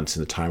courtiers once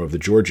in the time of the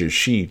Georges,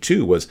 she,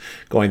 too, was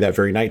going that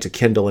very night to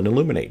kindle and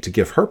illuminate, to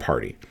give her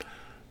party.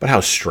 But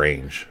how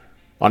strange.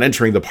 On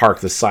entering the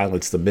park, the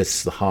silence, the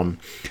mists, the hum,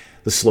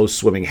 the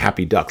slow-swimming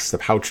happy ducks, the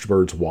pouched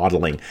birds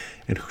waddling,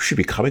 and who should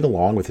be coming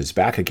along with his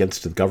back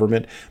against the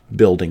government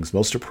buildings,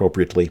 most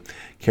appropriately,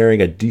 carrying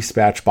a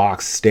dispatch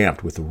box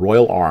stamped with the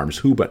royal arms,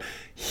 who but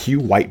Hugh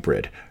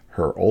Whitebread,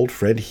 her old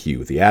friend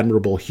Hugh, the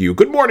admirable Hugh.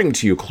 "Good morning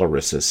to you,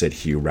 Clarissa," said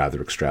Hugh,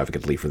 rather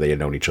extravagantly, for they had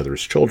known each other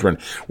as children.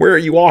 "Where are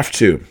you off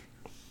to?"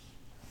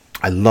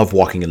 "I love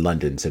walking in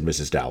London," said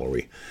Mrs.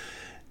 Dalloway.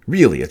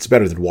 "Really, it's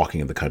better than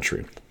walking in the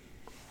country."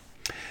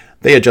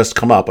 They had just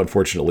come up,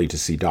 unfortunately, to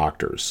see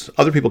doctors.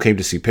 Other people came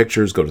to see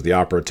pictures, go to the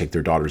opera, take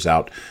their daughters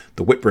out.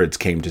 The Whitbreads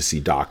came to see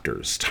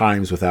doctors.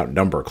 Times without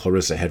number,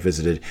 Clarissa had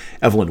visited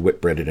Evelyn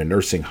Whitbread in a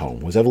nursing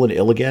home. Was Evelyn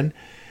ill again?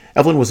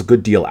 Evelyn was a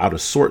good deal out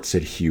of sorts,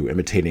 said Hugh,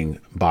 imitating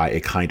by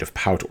a kind of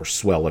pout or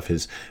swell of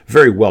his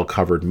very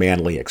well-covered,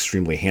 manly,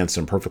 extremely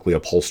handsome, perfectly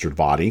upholstered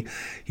body.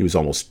 He was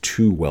almost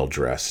too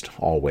well-dressed,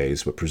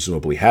 always, but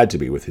presumably had to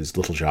be with his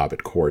little job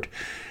at court.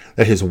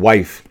 That his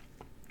wife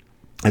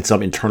had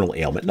some internal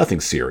ailment,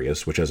 nothing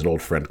serious, which as an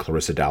old friend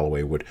Clarissa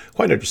Dalloway would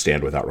quite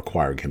understand without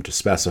requiring him to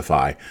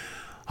specify.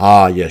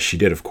 Ah, yes, she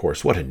did, of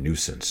course. What a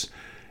nuisance.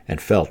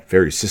 And felt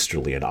very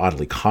sisterly and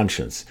oddly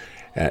conscious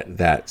at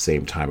that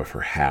same time of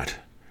her hat.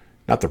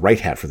 Not the right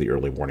hat for the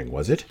early morning,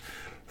 was it?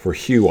 For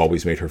Hugh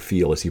always made her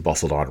feel as he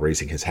bustled on,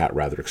 raising his hat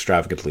rather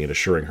extravagantly and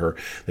assuring her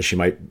that she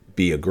might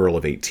be a girl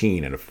of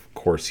 18, and of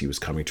course he was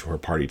coming to her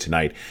party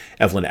tonight.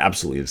 Evelyn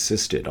absolutely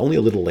insisted, only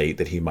a little late,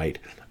 that he might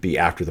be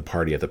after the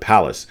party at the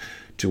palace,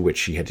 to which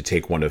she had to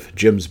take one of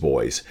Jim's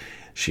boys.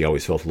 She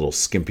always felt a little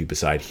skimpy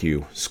beside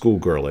Hugh,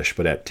 schoolgirlish,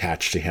 but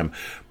attached to him,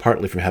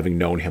 partly from having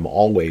known him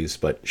always,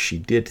 but she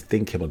did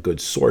think him a good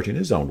sort in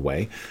his own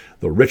way,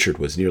 though Richard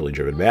was nearly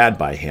driven mad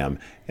by him,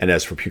 and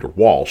as for Peter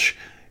Walsh,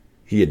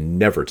 he had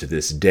never to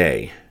this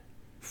day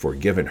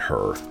forgiven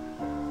her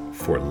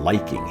for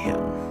liking him.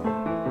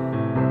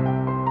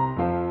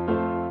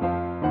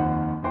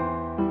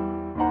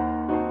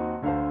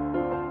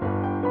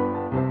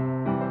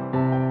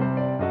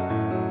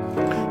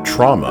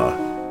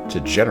 Trauma to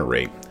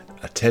generate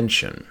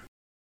attention.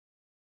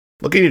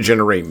 Looking to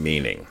generate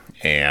meaning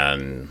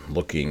and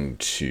looking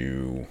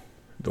to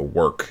the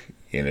work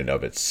in and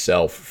of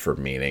itself for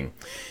meaning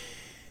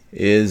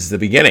is the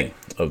beginning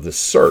of the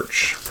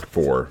search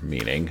for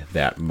meaning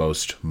that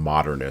most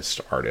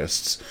modernist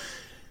artists,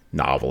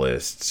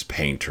 novelists,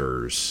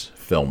 painters,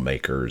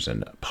 filmmakers,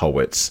 and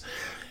poets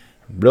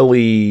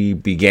really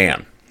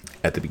began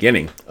at the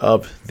beginning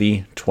of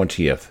the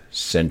 20th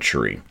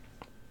century.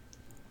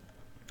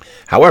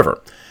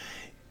 However,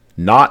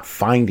 not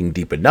finding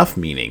deep enough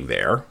meaning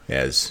there,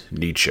 as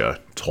Nietzsche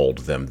told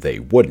them they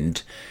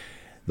wouldn't,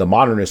 the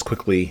modernist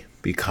quickly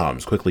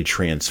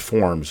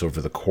transforms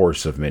over the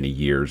course of many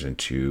years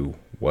into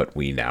what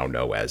we now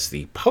know as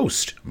the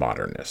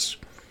postmodernist.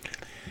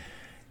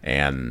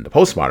 And the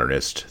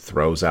postmodernist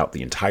throws out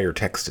the entire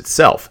text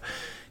itself,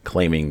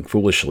 claiming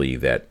foolishly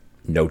that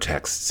no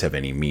texts have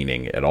any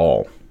meaning at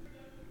all.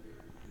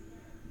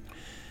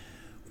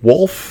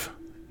 Woolf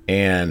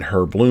and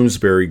her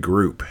Bloomsbury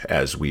group,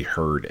 as we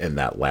heard in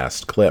that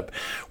last clip,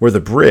 were the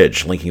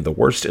bridge linking the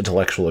worst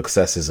intellectual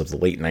excesses of the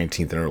late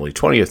 19th and early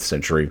 20th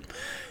century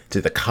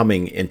to the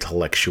coming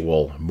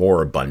intellectual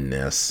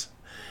moribundness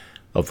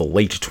of the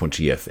late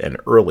 20th and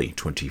early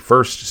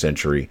 21st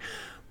century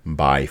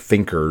by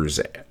thinkers,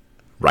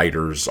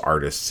 writers,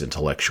 artists,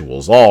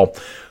 intellectuals, all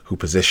who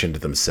positioned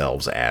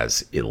themselves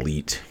as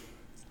elite.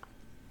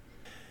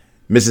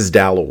 Mrs.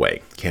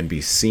 Dalloway can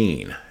be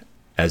seen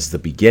as the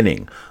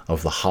beginning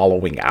of the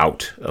hollowing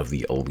out of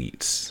the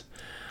elites,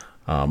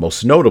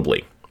 most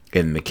notably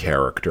in the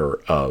character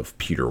of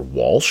Peter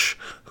Walsh,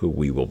 who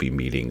we will be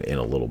meeting in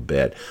a little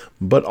bit,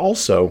 but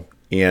also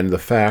in the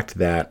fact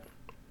that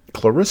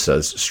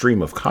Clarissa's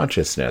stream of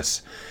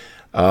consciousness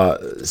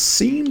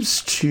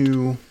seems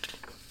to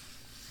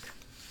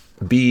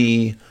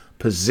be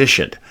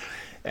positioned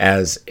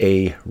as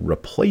a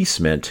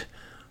replacement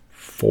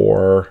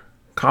for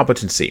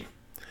competency,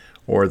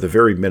 or at the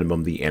very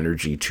minimum, the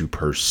energy to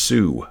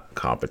pursue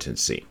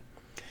competency.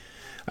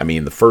 I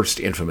mean, the first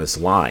infamous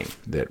line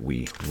that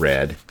we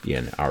read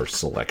in our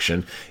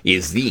selection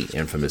is the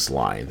infamous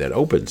line that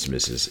opens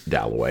Mrs.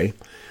 Dalloway.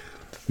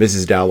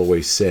 Mrs.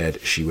 Dalloway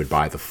said she would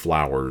buy the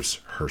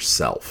flowers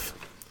herself.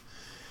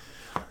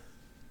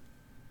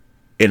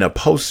 In a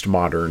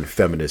postmodern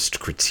feminist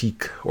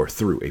critique, or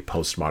through a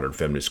postmodern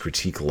feminist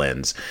critique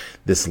lens,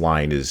 this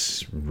line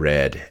is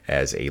read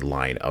as a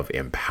line of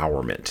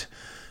empowerment.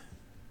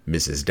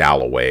 Mrs.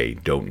 Dalloway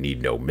don't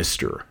need no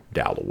Mr.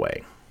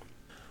 Dalloway.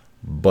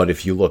 But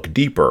if you look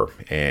deeper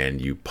and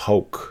you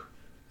poke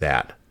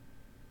that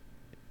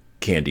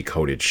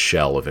candy-coated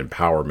shell of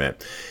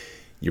empowerment,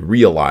 you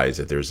realize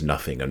that there's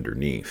nothing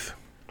underneath.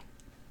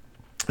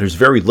 There's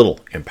very little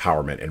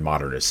empowerment in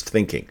modernist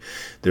thinking.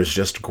 There's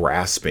just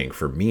grasping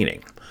for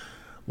meaning.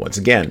 Once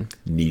again,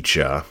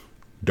 Nietzsche,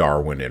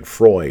 Darwin, and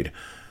Freud,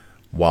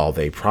 while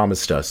they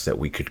promised us that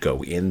we could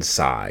go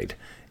inside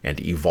and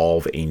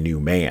evolve a new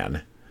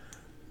man,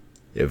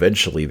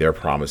 eventually their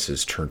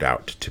promises turned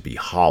out to be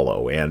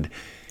hollow, and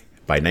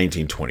by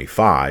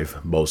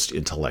 1925, most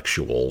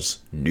intellectuals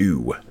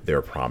knew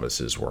their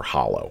promises were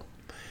hollow.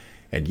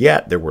 And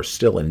yet, there were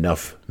still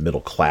enough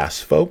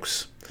middle-class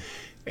folks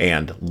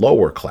and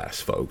lower-class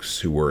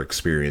folks who were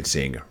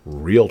experiencing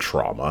real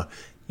trauma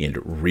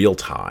in real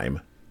time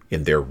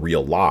in their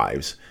real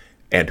lives,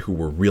 and who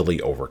were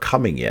really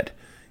overcoming it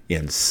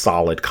in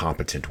solid,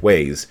 competent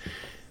ways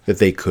that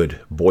they could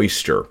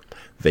boister,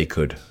 they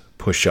could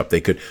push up, they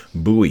could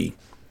buoy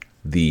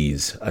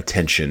these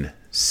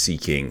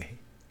attention-seeking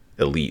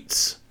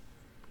elites.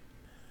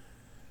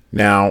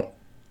 Now,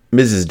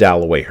 Mrs.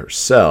 Dalloway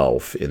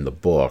herself in the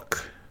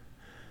book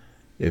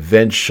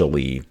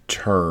eventually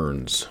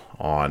turns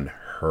on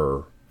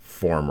her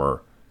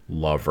former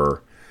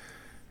lover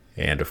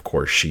And of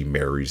course, she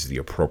marries the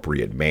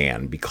appropriate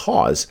man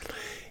because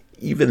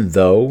even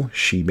though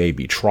she may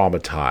be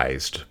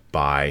traumatized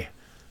by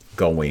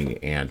going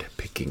and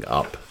picking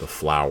up the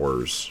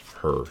flowers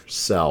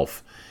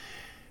herself,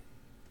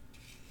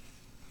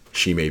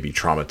 she may be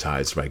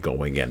traumatized by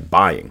going and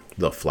buying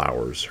the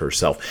flowers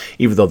herself.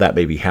 Even though that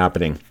may be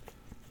happening,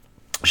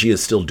 she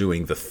is still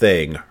doing the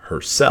thing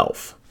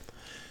herself.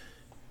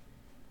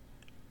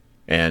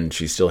 And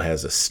she still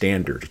has a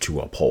standard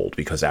to uphold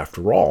because,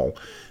 after all,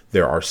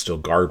 there are still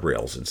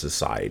guardrails in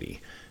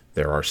society.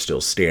 There are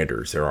still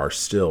standards. There are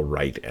still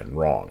right and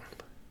wrong.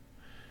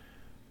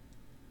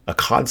 A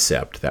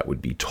concept that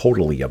would be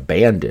totally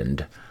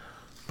abandoned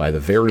by the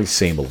very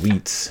same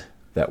elites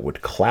that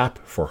would clap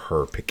for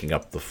her picking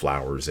up the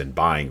flowers and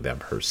buying them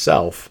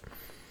herself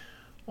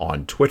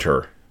on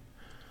Twitter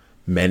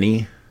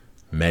many,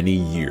 many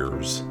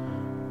years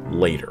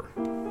later.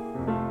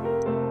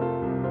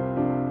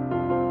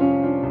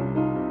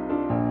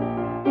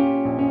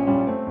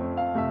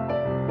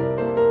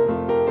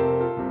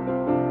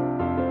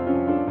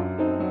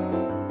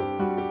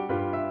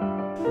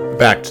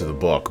 Back to the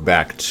book,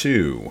 back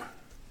to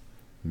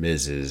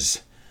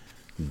Mrs.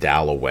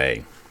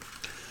 Dalloway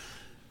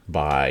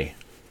by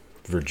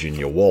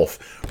Virginia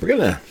Woolf. We're going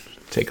to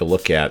take a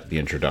look at the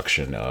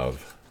introduction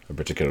of a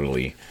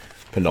particularly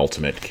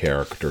penultimate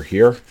character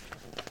here,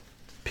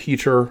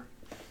 Peter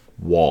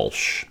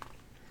Walsh.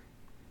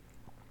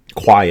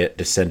 Quiet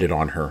descended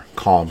on her,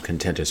 calm,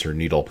 content as her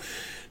needle,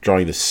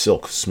 drawing the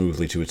silk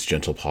smoothly to its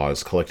gentle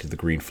paws, collected the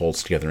green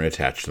folds together and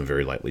attached them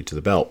very lightly to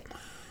the belt.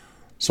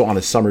 So on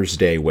a summer's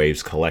day,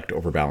 waves collect,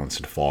 overbalance,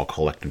 and fall,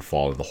 collect and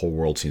fall, and the whole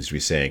world seems to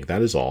be saying,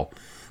 that is all,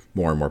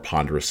 more and more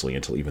ponderously,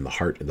 until even the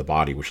heart in the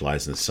body which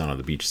lies in the sun on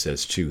the beach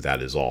says, too, that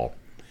is all.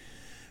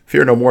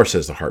 Fear no more,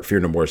 says the heart,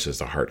 fear no more, says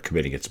the heart,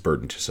 committing its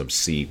burden to some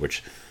sea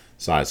which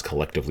sighs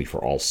collectively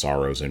for all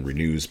sorrows, and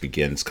renews,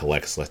 begins,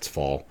 collects, lets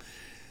fall.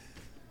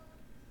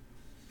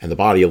 And the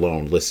body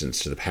alone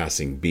listens to the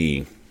passing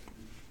bee,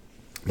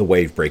 the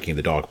wave breaking,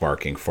 the dog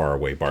barking, far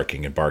away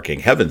barking and barking.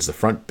 Heavens, the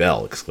front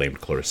bell,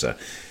 exclaimed Clarissa,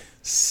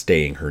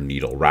 staying her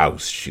needle.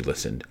 Roused, she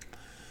listened.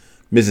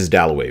 Mrs.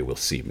 Dalloway will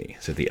see me,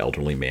 said the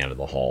elderly man in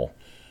the hall.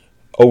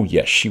 Oh,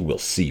 yes, she will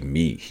see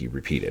me, he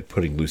repeated,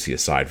 putting Lucy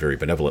aside very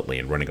benevolently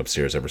and running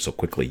upstairs ever so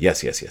quickly. Yes,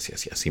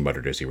 he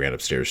muttered as he ran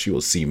upstairs. She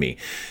will see me.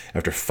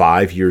 After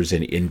 5 years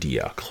in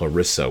India,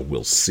 Clarissa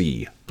will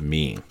see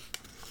me.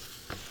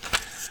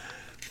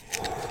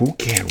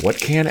 What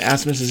can?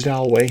 Asked Mrs.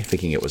 Dalloway,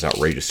 thinking it was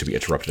outrageous to be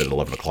interrupted at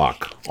 11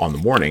 o'clock. On the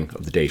morning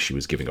of the day she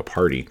was giving a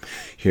party,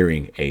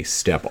 hearing a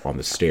step on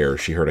the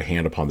stairs, she heard a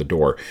hand upon the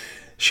door.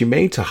 She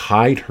made to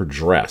hide her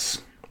dress,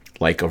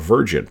 like a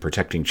virgin,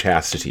 protecting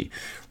chastity,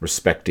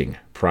 respecting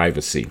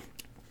privacy.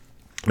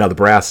 Now the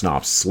brass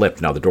knob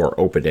slipped, now the door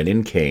opened, and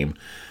in came,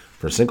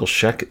 for a single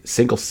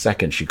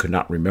second she could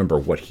not remember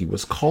what he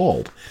was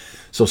called.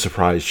 So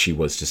surprised she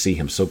was to see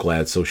him, so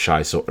glad, so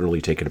shy, so utterly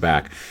taken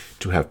aback,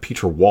 to have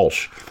Peter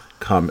Walsh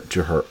come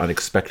to her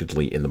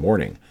unexpectedly in the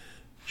morning.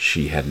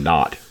 She had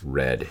not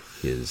read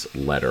his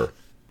letter.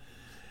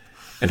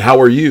 "And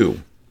how are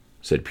you?"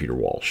 said Peter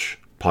Walsh,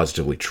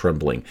 positively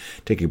trembling,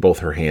 taking both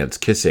her hands,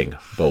 kissing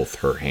both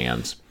her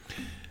hands.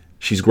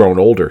 She's grown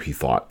older, he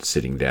thought,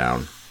 sitting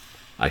down.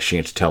 I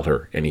shan't tell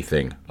her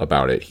anything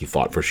about it, he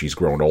thought, for she's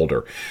grown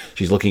older.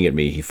 She's looking at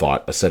me, he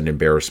thought, a sudden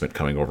embarrassment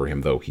coming over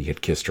him, though he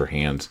had kissed her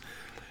hands.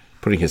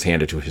 Putting his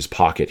hand into his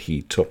pocket,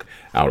 he took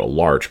out a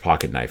large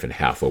pocket knife and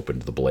half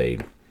opened the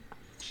blade.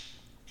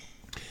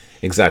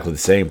 Exactly the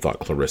same, thought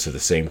Clarissa, the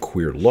same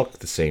queer look,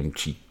 the same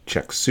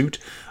check suit,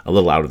 a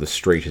little out of the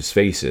straight his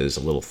face is,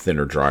 a little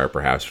thinner, drier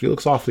perhaps, but he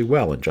looks awfully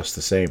well and just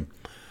the same.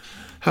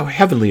 How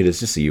heavenly it is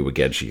to see you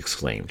again, she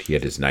exclaimed. He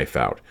had his knife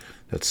out.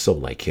 That's so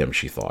like him,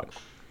 she thought.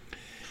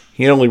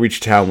 He had only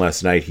reached town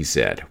last night, he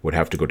said. Would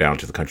have to go down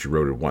to the country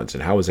road at once.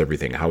 And how is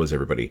everything? How is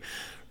everybody?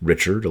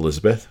 Richard,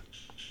 Elizabeth?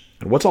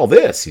 And what's all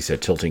this? He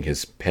said, tilting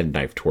his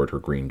penknife toward her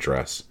green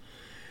dress.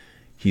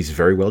 He's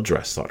very well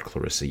dressed, thought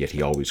Clarissa, yet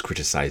he always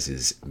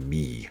criticizes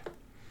me.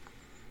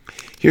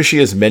 Here she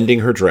is mending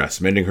her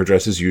dress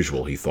as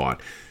usual, he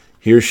thought.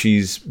 Here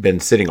she's been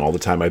sitting all the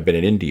time I've been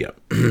in India,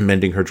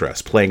 mending her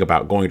dress, playing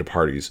about, going to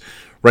parties,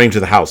 running to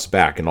the house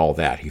back and all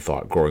that, he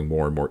thought, growing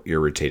more and more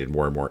irritated,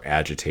 more and more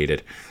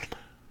agitated.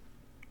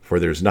 For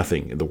there's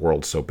nothing in the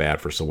world so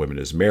bad for some women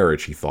as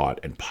marriage, he thought,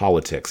 and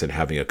politics, and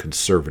having a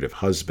conservative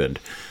husband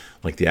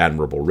like the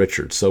Admirable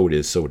Richard. So it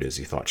is,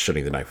 he thought,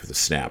 shutting the knife with a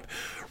snap.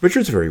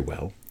 Richard's very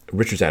well.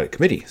 Richard's out at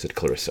committee, said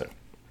Clarissa.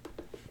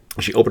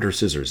 She opened her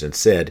scissors and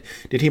said,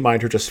 did he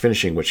mind her just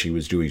finishing what she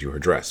was doing to her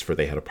dress, for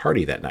they had a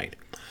party that night.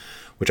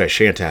 Which I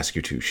shan't ask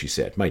you to, she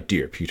said. My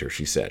dear Peter,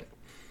 she said.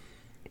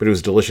 But it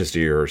was delicious to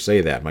hear her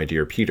say that, my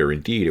dear Peter.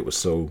 Indeed, it was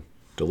so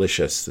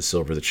delicious. The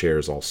silver, the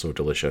chairs, all so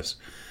delicious.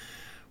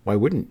 Why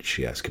wouldn't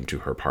she ask him to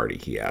her party,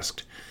 he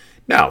asked.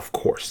 Now, of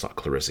course, thought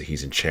Clarissa,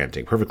 he's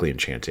enchanting, perfectly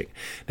enchanting.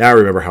 Now I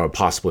remember how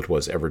impossible it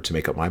was ever to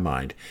make up my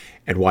mind,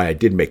 and why I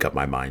did make up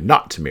my mind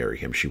not to marry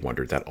him, she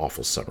wondered, that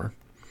awful summer.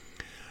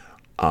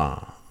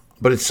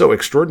 "But it's so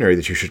extraordinary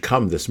that you should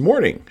come this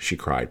morning," she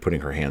cried,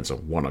 putting her hands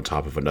one on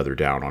top of another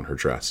down on her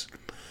dress.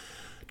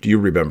 "Do you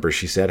remember,"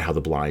 she said, "how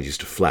the blinds used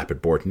to flap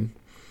at Bourton?"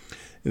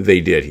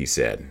 They did, he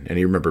said, and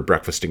he remembered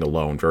breakfasting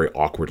alone very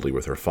awkwardly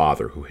with her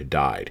father, who had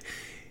died.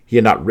 He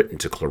had not written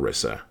to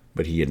Clarissa,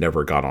 but he had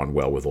never got on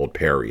well with old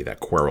Perry, that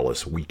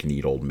querulous,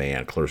 weak-kneed old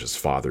man, Clarissa's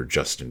father,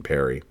 Justin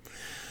Perry.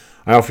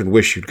 "I often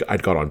wish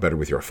I'd got on better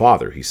with your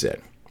father," he said.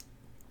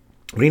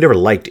 "But he never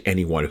liked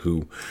anyone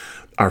who—"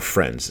 "Our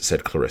friends,"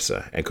 said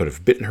Clarissa, and could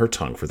have bitten her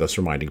tongue for thus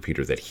reminding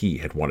Peter that he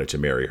had wanted to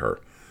marry her.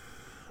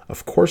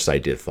 "Of course I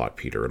did," thought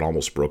Peter. It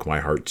almost broke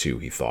my heart, too,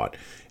 he thought,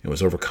 and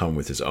was overcome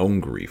with his own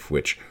grief,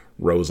 which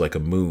rose like a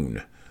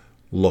moon,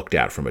 looked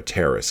at from a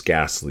terrace,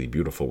 ghastly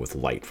beautiful with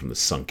light from the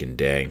sunken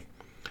day.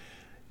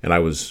 And I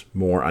was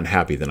more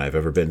unhappy than I've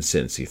ever been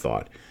since, he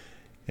thought,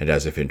 and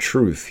as if in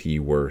truth he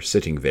were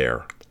sitting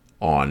there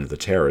on the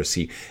terrace,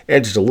 he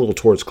edged a little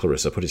towards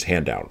Clarissa, put his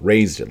hand out,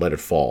 raised it, let it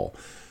fall.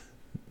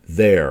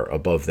 There,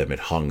 above them, it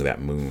hung,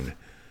 that moon.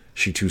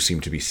 She, too,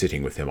 seemed to be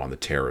sitting with him on the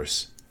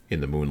terrace,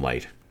 in the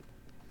moonlight.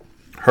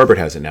 "Herbert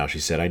has it now," she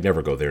said. "I'd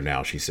never go there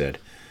now," she said.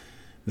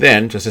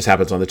 Then, just as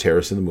happens on the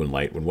terrace in the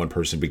moonlight, when one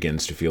person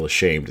begins to feel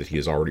ashamed that he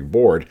is already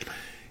bored,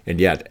 and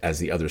yet, as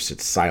the other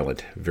sits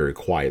silent, very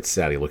quiet,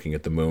 sadly looking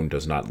at the moon,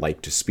 does not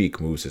like to speak,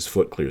 moves his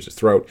foot, clears his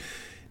throat,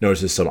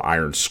 notices some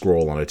iron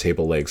scroll on a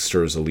table leg,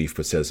 stirs a leaf,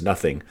 but says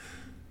nothing,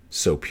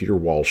 so Peter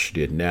Walsh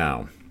did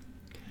now.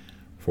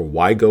 For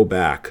why go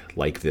back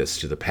like this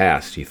to the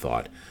past, he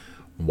thought.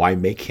 Why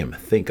make him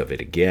think of it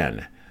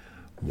again?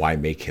 Why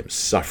make him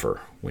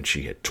suffer when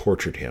she had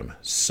tortured him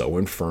so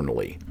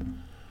infernally?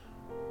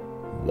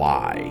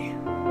 Why?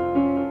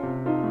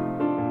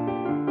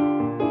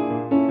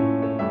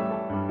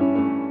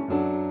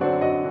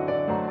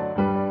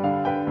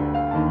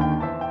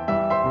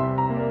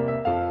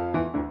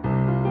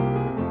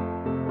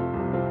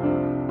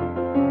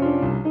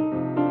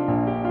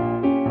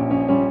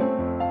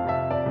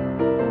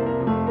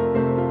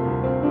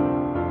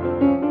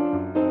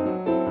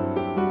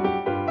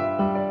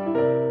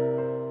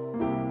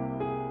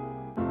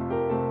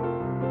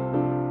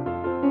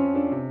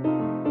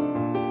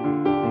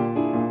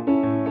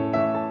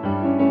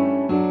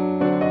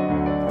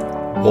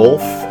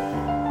 Woolf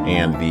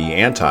and the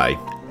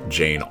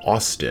anti-Jane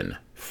Austen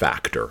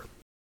factor.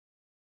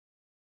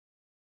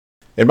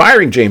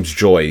 Admiring James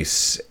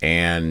Joyce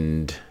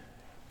and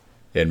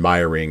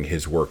admiring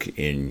his work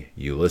in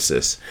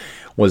Ulysses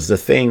was the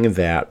thing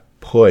that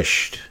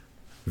pushed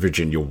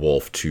Virginia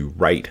Woolf to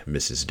write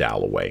Mrs.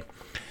 Dalloway.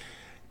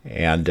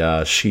 And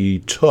she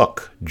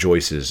took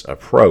Joyce's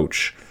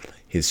approach,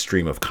 his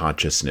stream of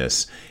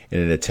consciousness, in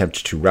an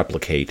attempt to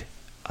replicate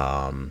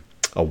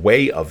a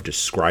way of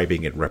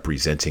describing and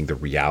representing the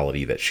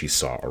reality that she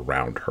saw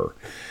around her.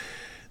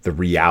 The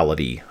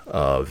reality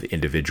of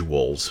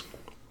individuals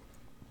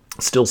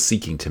still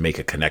seeking to make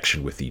a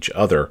connection with each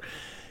other,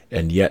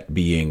 and yet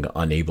being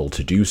unable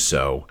to do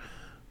so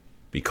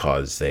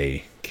because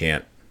they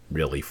can't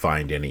really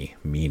find any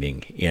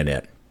meaning in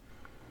it.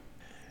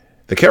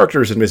 The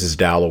characters in Mrs.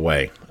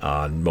 Dalloway,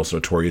 most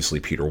notoriously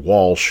Peter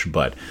Walsh,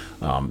 but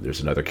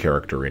there's another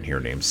character in here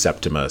named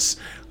Septimus.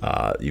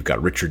 You've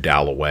got Richard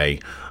Dalloway,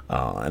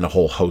 and a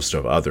whole host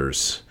of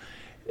others.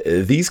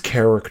 These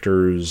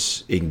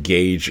characters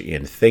engage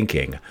in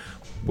thinking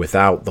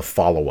without the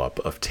follow-up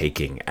of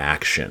taking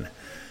action.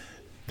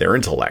 Their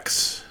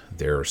intellects,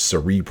 they're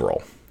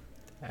cerebral.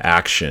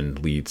 Action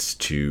leads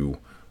to,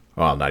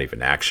 well, not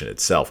even action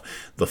itself.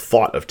 The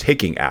thought of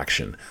taking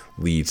action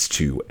leads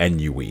to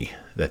ennui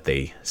that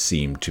they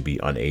seem to be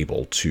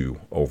unable to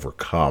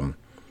overcome.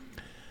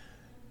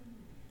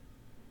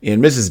 In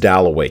Mrs.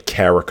 Dalloway,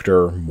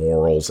 character,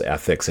 morals,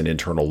 ethics, and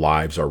internal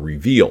lives are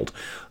revealed.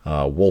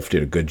 Woolf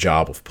did a good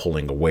job of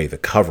pulling away the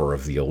cover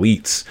of the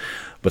elites,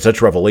 but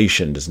such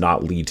revelation does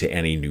not lead to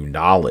any new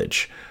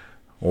knowledge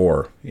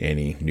or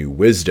any new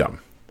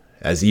wisdom,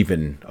 as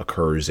even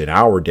occurs in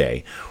our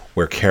day,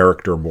 where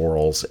character,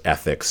 morals,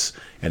 ethics,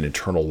 and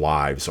internal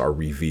lives are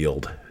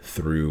revealed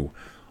through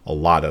a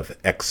lot of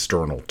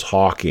external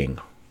talking,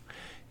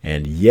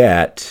 and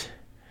yet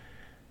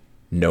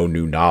no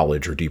new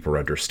knowledge or deeper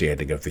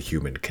understanding of the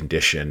human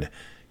condition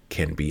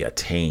can be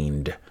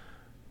attained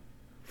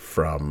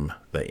from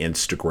the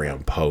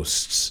Instagram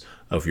posts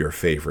of your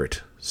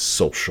favorite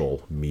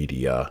social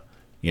media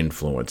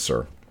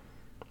influencer.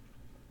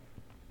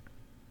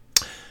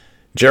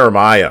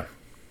 Jeremiah,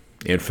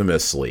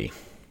 infamously,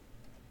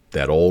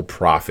 that old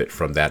prophet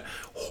from that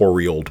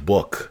hoary old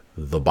book,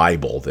 the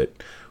Bible,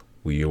 that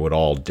we would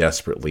all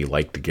desperately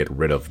like to get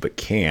rid of but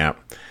can't.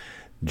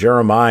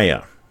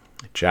 Jeremiah,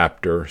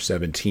 chapter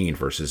 17,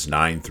 verses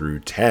 9 through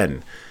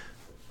 10,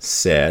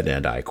 said,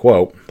 and I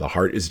quote, "The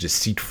heart is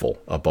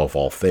deceitful above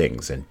all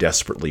things and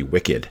desperately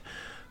wicked.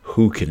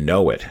 Who can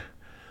know it?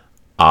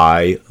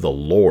 I, the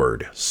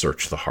Lord,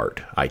 search the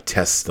heart. I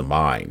test the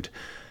mind,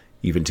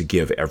 even to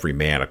give every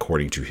man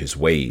according to his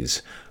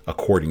ways,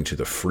 according to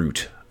the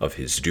fruit of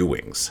his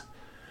doings.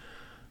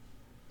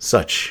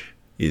 Such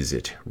is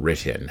it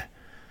written,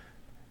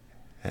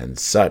 and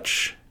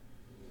such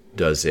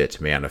does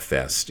it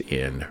manifest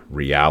in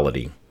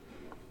reality?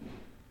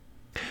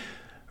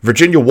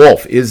 Virginia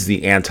Woolf is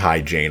the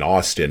anti-Jane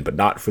Austen, but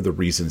not for the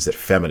reasons that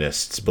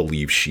feminists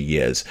believe she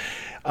is.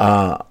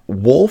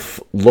 Woolf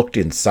looked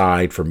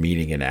inside for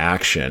meaning in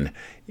action,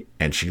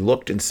 and she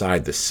looked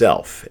inside the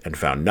self and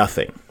found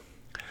nothing.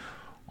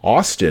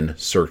 Austen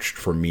searched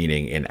for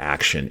meaning in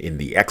action in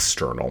the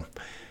external,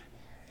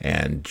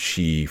 and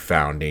she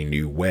found a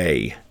new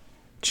way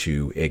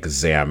to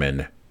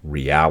examine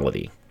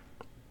reality,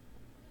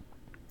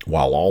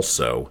 while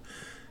also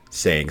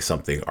saying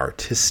something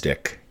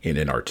artistic in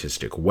an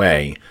artistic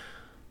way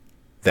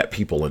that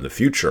people in the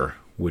future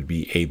would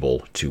be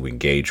able to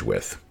engage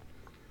with.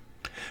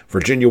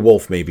 Virginia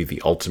Woolf may be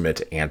the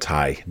ultimate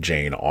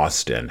anti-Jane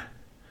Austen,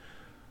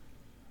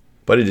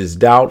 but it is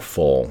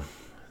doubtful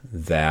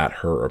that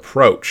her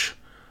approach,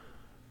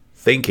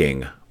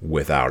 thinking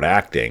without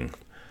acting,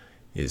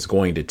 is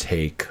going to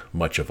take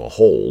much of a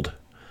hold.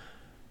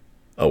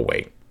 Oh,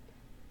 wait.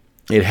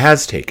 It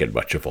has taken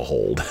much of a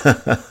hold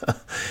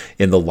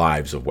in the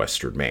lives of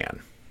Western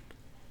man.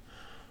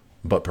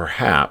 But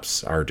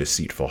perhaps our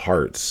deceitful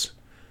hearts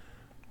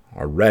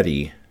are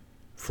ready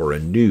for a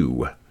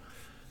new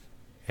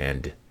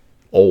and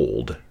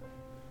old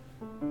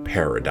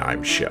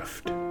paradigm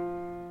shift.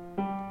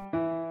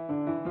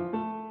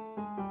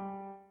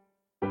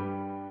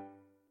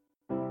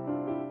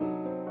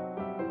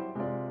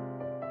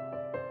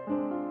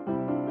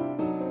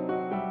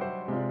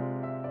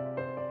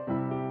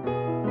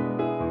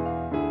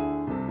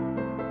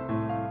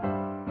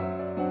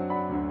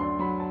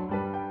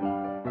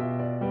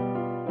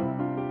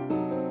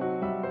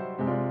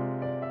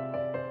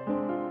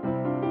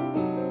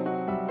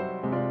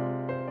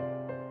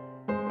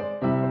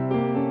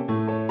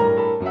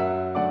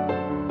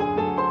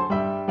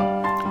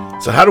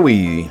 So how do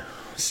we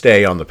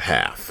stay on the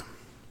path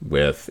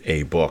with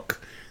a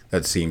book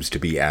that seems to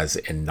be as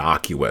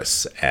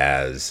innocuous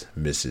as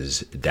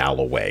Mrs.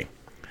 Dalloway?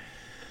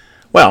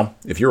 Well,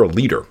 if you're a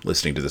leader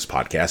listening to this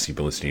podcast, you've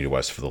been listening to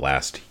us for the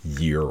last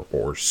year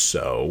or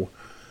so,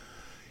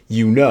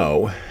 you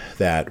know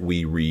that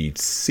we read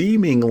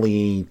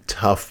seemingly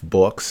tough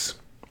books,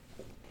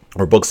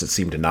 or books that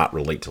seem to not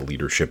relate to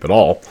leadership at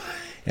all,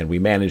 and we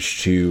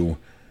manage to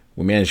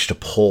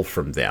pull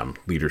from them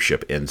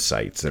leadership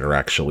insights that are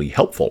actually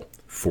helpful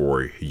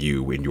for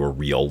you in your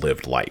real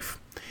lived life.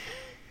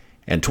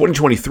 And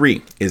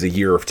 2023 is a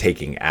year of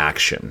taking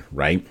action,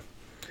 right?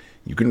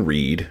 You can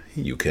read,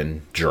 you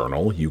can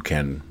journal, you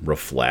can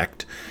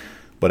reflect,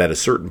 but at a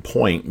certain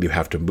point, you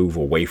have to move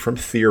away from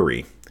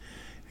theory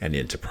and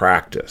into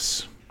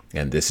practice.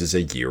 And this is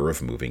a year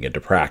of moving into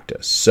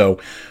practice. So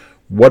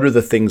what are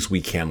the things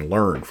we can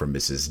learn from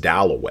Mrs.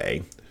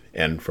 Dalloway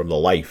and from the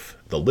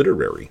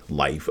literary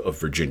life of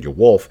Virginia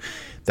Woolf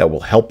that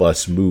will help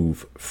us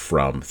move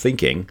from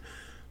thinking,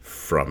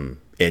 from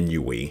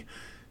ennui,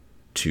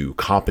 to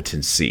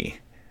competency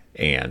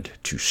and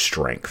to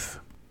strength?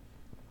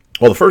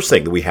 Well, the first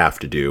thing that we have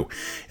to do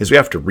is we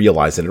have to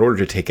realize that in order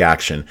to take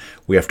action,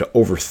 we have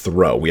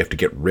to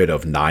get rid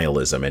of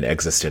nihilism and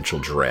existential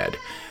dread.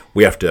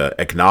 We have to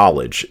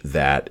acknowledge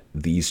that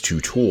these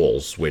two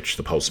tools, which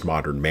the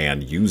postmodern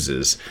man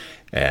uses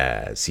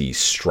as he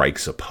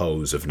strikes a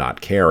pose of not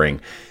caring,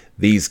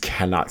 these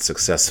cannot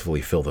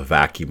successfully fill the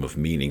vacuum of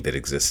meaning that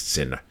exists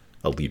in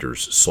a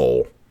leader's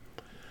soul.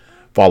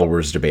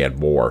 Followers demand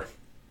more,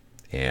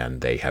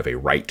 and they have a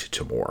right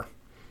to more.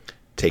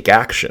 Take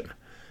action.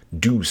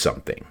 Do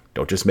something.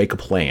 Don't just make a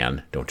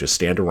plan. Don't just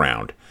stand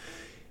around.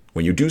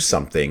 When you do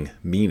something,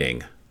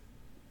 meaning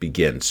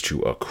begins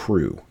to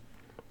accrue.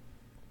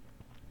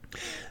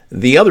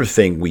 The other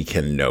thing we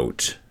can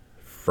note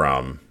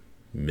from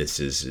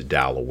Mrs.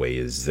 Dalloway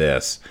is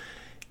this: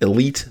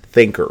 elite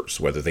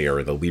thinkers, whether they are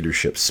in the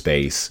leadership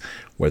space,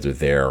 whether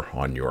they're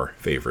on your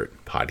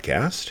favorite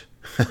podcast,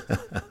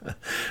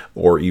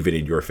 or even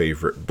in your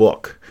favorite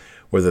book,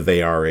 whether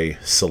they are a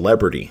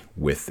celebrity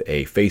with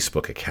a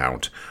Facebook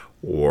account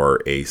or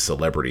a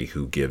celebrity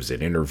who gives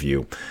an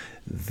interview,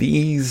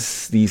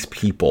 these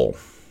people,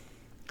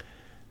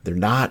 they're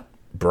not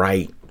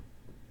bright.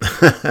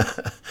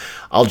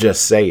 I'll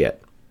just say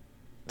it.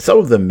 Some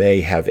of them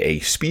may have a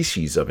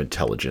species of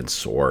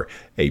intelligence or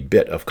a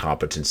bit of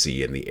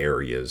competency in the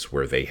areas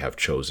where they have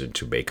chosen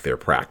to make their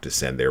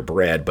practice and their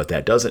bread, but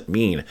that doesn't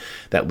mean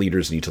that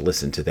leaders need to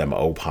listen to them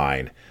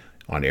opine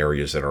on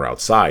areas that are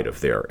outside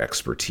of their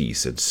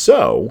expertise. And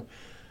so,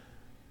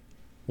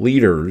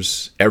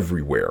 leaders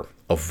everywhere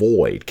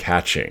avoid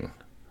acquiring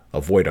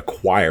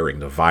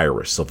the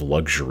virus of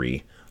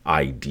luxury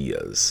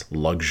ideas,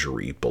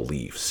 luxury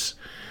beliefs.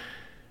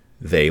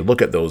 They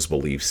look at those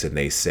beliefs and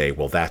they say,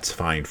 well, that's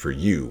fine for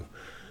you,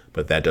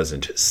 but that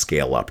doesn't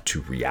scale up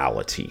to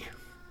reality.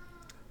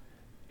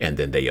 And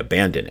then they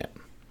abandon it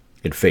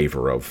in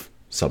favor of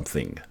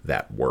something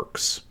that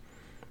works.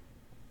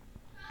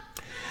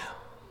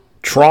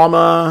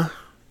 Trauma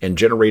and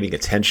generating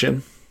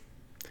attention.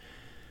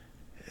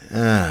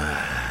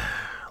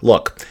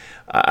 Look,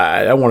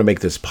 I don't want to make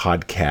this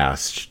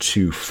podcast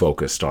too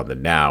focused on the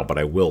now, but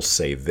I will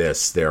say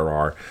this. There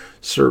are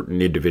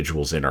certain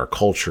individuals in our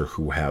culture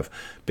who have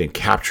been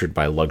captured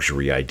by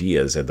luxury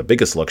ideas, and the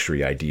biggest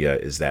luxury idea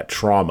is that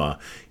trauma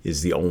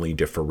is the only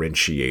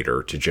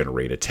differentiator to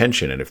generate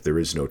attention. And if there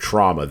is no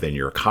trauma, then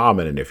you're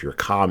common, and if you're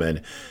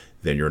common,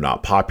 then you're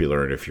not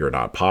popular, and if you're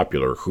not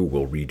popular, who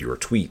will read your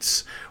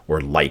tweets or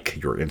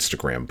like your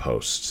Instagram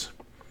posts?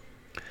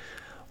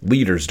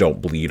 Leaders don't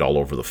bleed all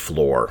over the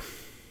floor.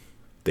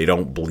 They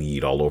don't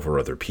bleed all over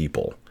other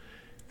people.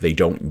 They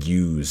don't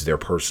use their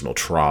personal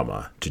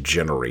trauma to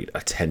generate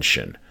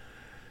attention.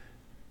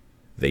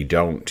 They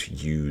don't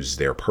use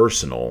their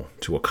personal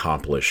to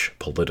accomplish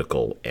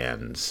political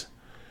ends.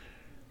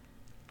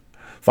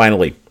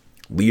 Finally,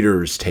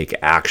 leaders take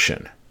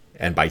action.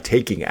 And by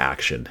taking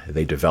action,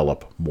 they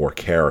develop more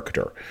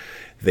character.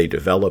 They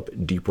develop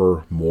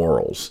deeper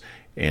morals.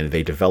 And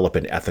they develop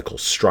an ethical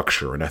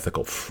structure, an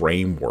ethical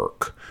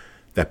framework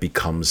that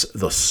becomes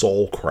the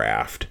soul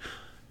craft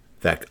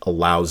that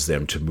allows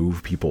them to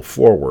move people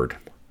forward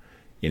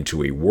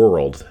into a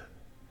world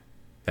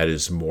that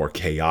is more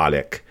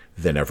chaotic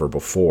than ever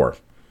before.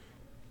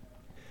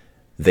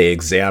 They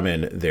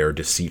examine their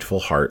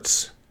deceitful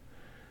hearts.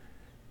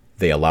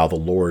 They allow the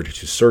Lord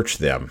to search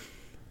them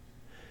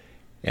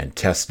and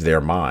test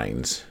their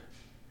minds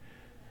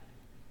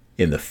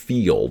in the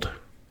field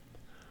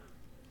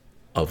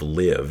of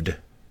lived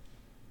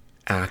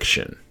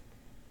action.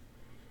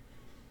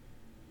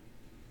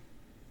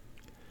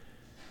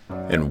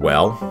 And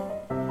well,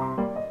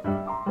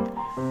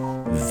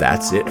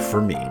 that's it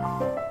for me.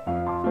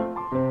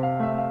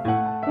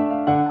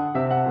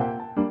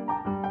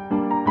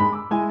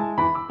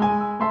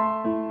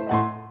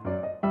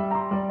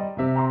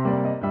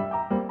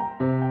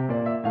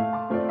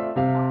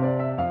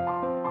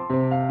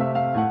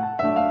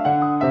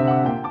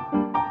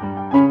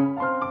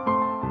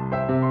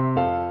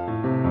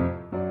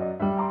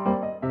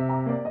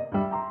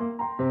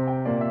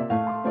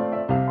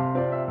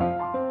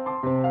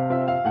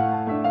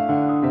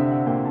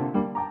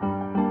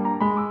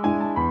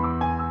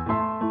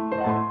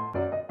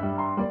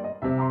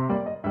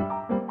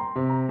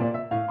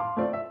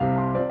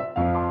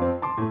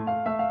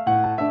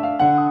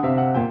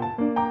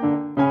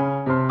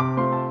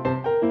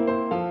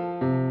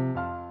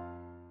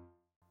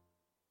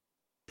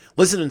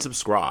 Listen and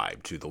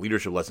subscribe to the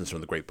Leadership Lessons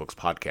from the Great Books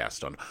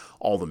podcast on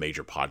all the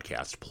major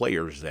podcast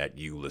players that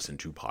you listen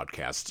to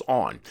podcasts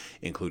on,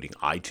 including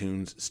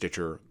iTunes,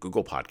 Stitcher,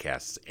 Google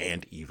Podcasts,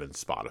 and even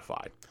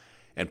Spotify.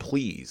 And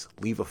please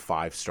leave a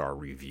 5-star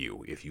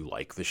review if you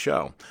like the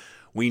show.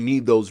 We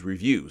need those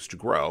reviews to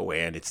grow,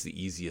 and it's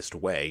the easiest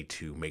way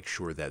to make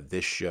sure that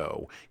this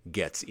show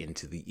gets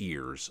into the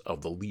ears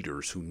of the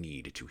leaders who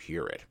need to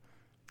hear it.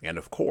 And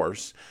of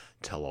course,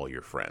 tell all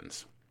your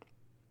friends.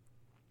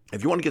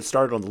 If you want to get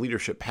started on the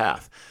leadership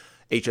path,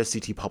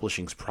 HSCT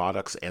Publishing's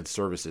products and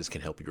services can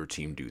help your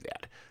team do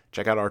that.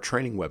 Check out our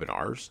training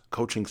webinars,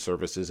 coaching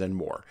services, and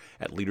more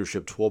at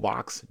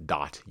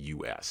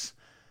leadershiptoolbox.us.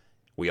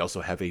 We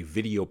also have a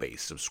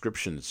video-based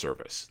subscription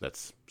service,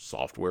 that's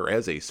software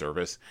as a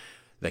service,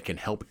 that can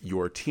help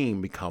your team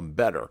become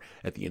better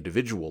at the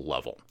individual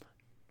level.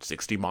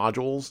 60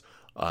 modules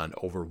and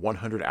over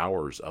 100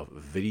 hours of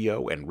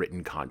video and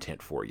written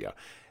content for you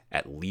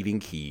at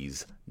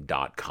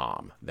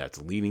leadingkeys.com. That's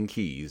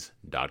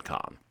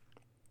leadingkeys.com.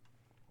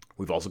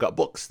 We've also got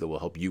books that will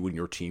help you and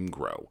your team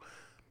grow.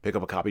 Pick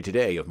up a copy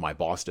today of My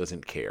Boss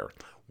Doesn't Care,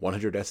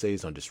 100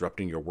 Essays on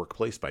Disrupting Your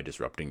Workplace by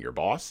Disrupting Your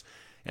Boss,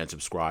 and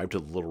subscribe to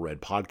the Little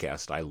Red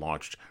podcast I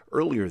launched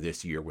earlier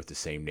this year with the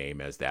same name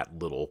as that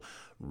Little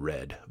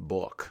Red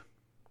book.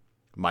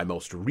 My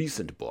most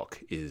recent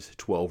book is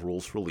 12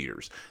 Rules for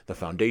Leaders, the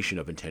Foundation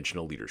of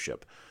Intentional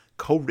Leadership.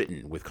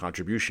 Co-written with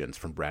contributions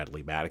from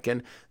Bradley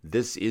Madigan,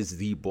 this is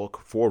the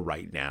book for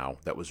right now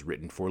that was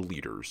written for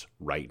leaders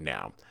right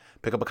now.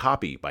 Pick up a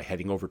copy by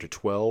heading over to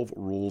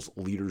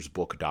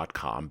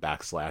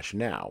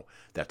 12rulesleadersbook.com/now.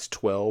 That's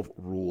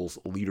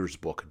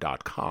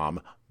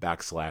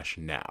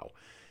 12rulesleadersbook.com/now.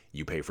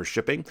 You pay for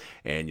shipping,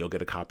 and you'll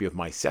get a copy of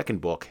my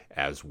second book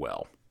as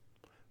well.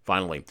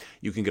 Finally,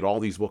 you can get all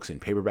these books in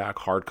paperback,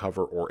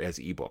 hardcover, or as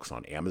ebooks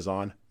on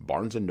Amazon,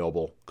 Barnes &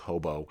 Noble,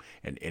 Kobo,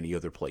 and any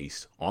other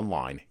place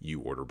online you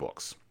order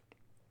books.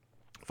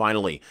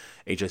 Finally,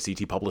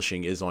 HSCT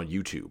Publishing is on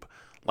YouTube.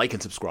 Like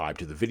and subscribe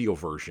to the video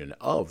version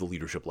of the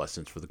Leadership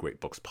Lessons for the Great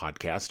Books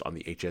podcast on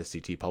the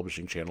HSCT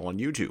Publishing channel on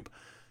YouTube.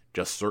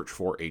 Just search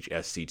for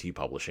HSCT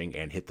Publishing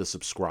and hit the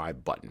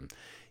subscribe button.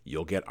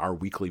 You'll get our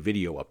weekly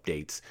video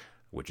updates,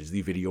 which is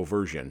the video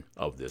version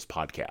of this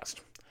podcast.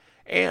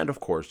 And, of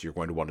course, you're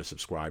going to want to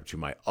subscribe to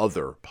my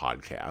other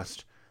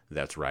podcast.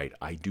 That's right,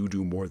 I do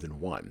more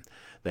than one.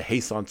 The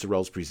Hasan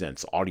Sorrells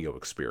Presents audio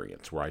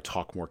experience, where I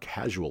talk more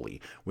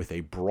casually with a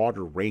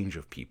broader range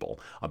of people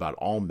about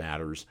all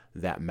matters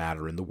that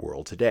matter in the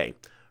world today,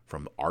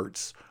 from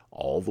arts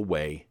all the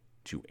way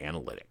to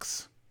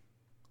analytics.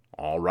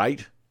 All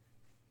right,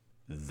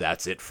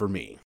 that's it for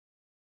me.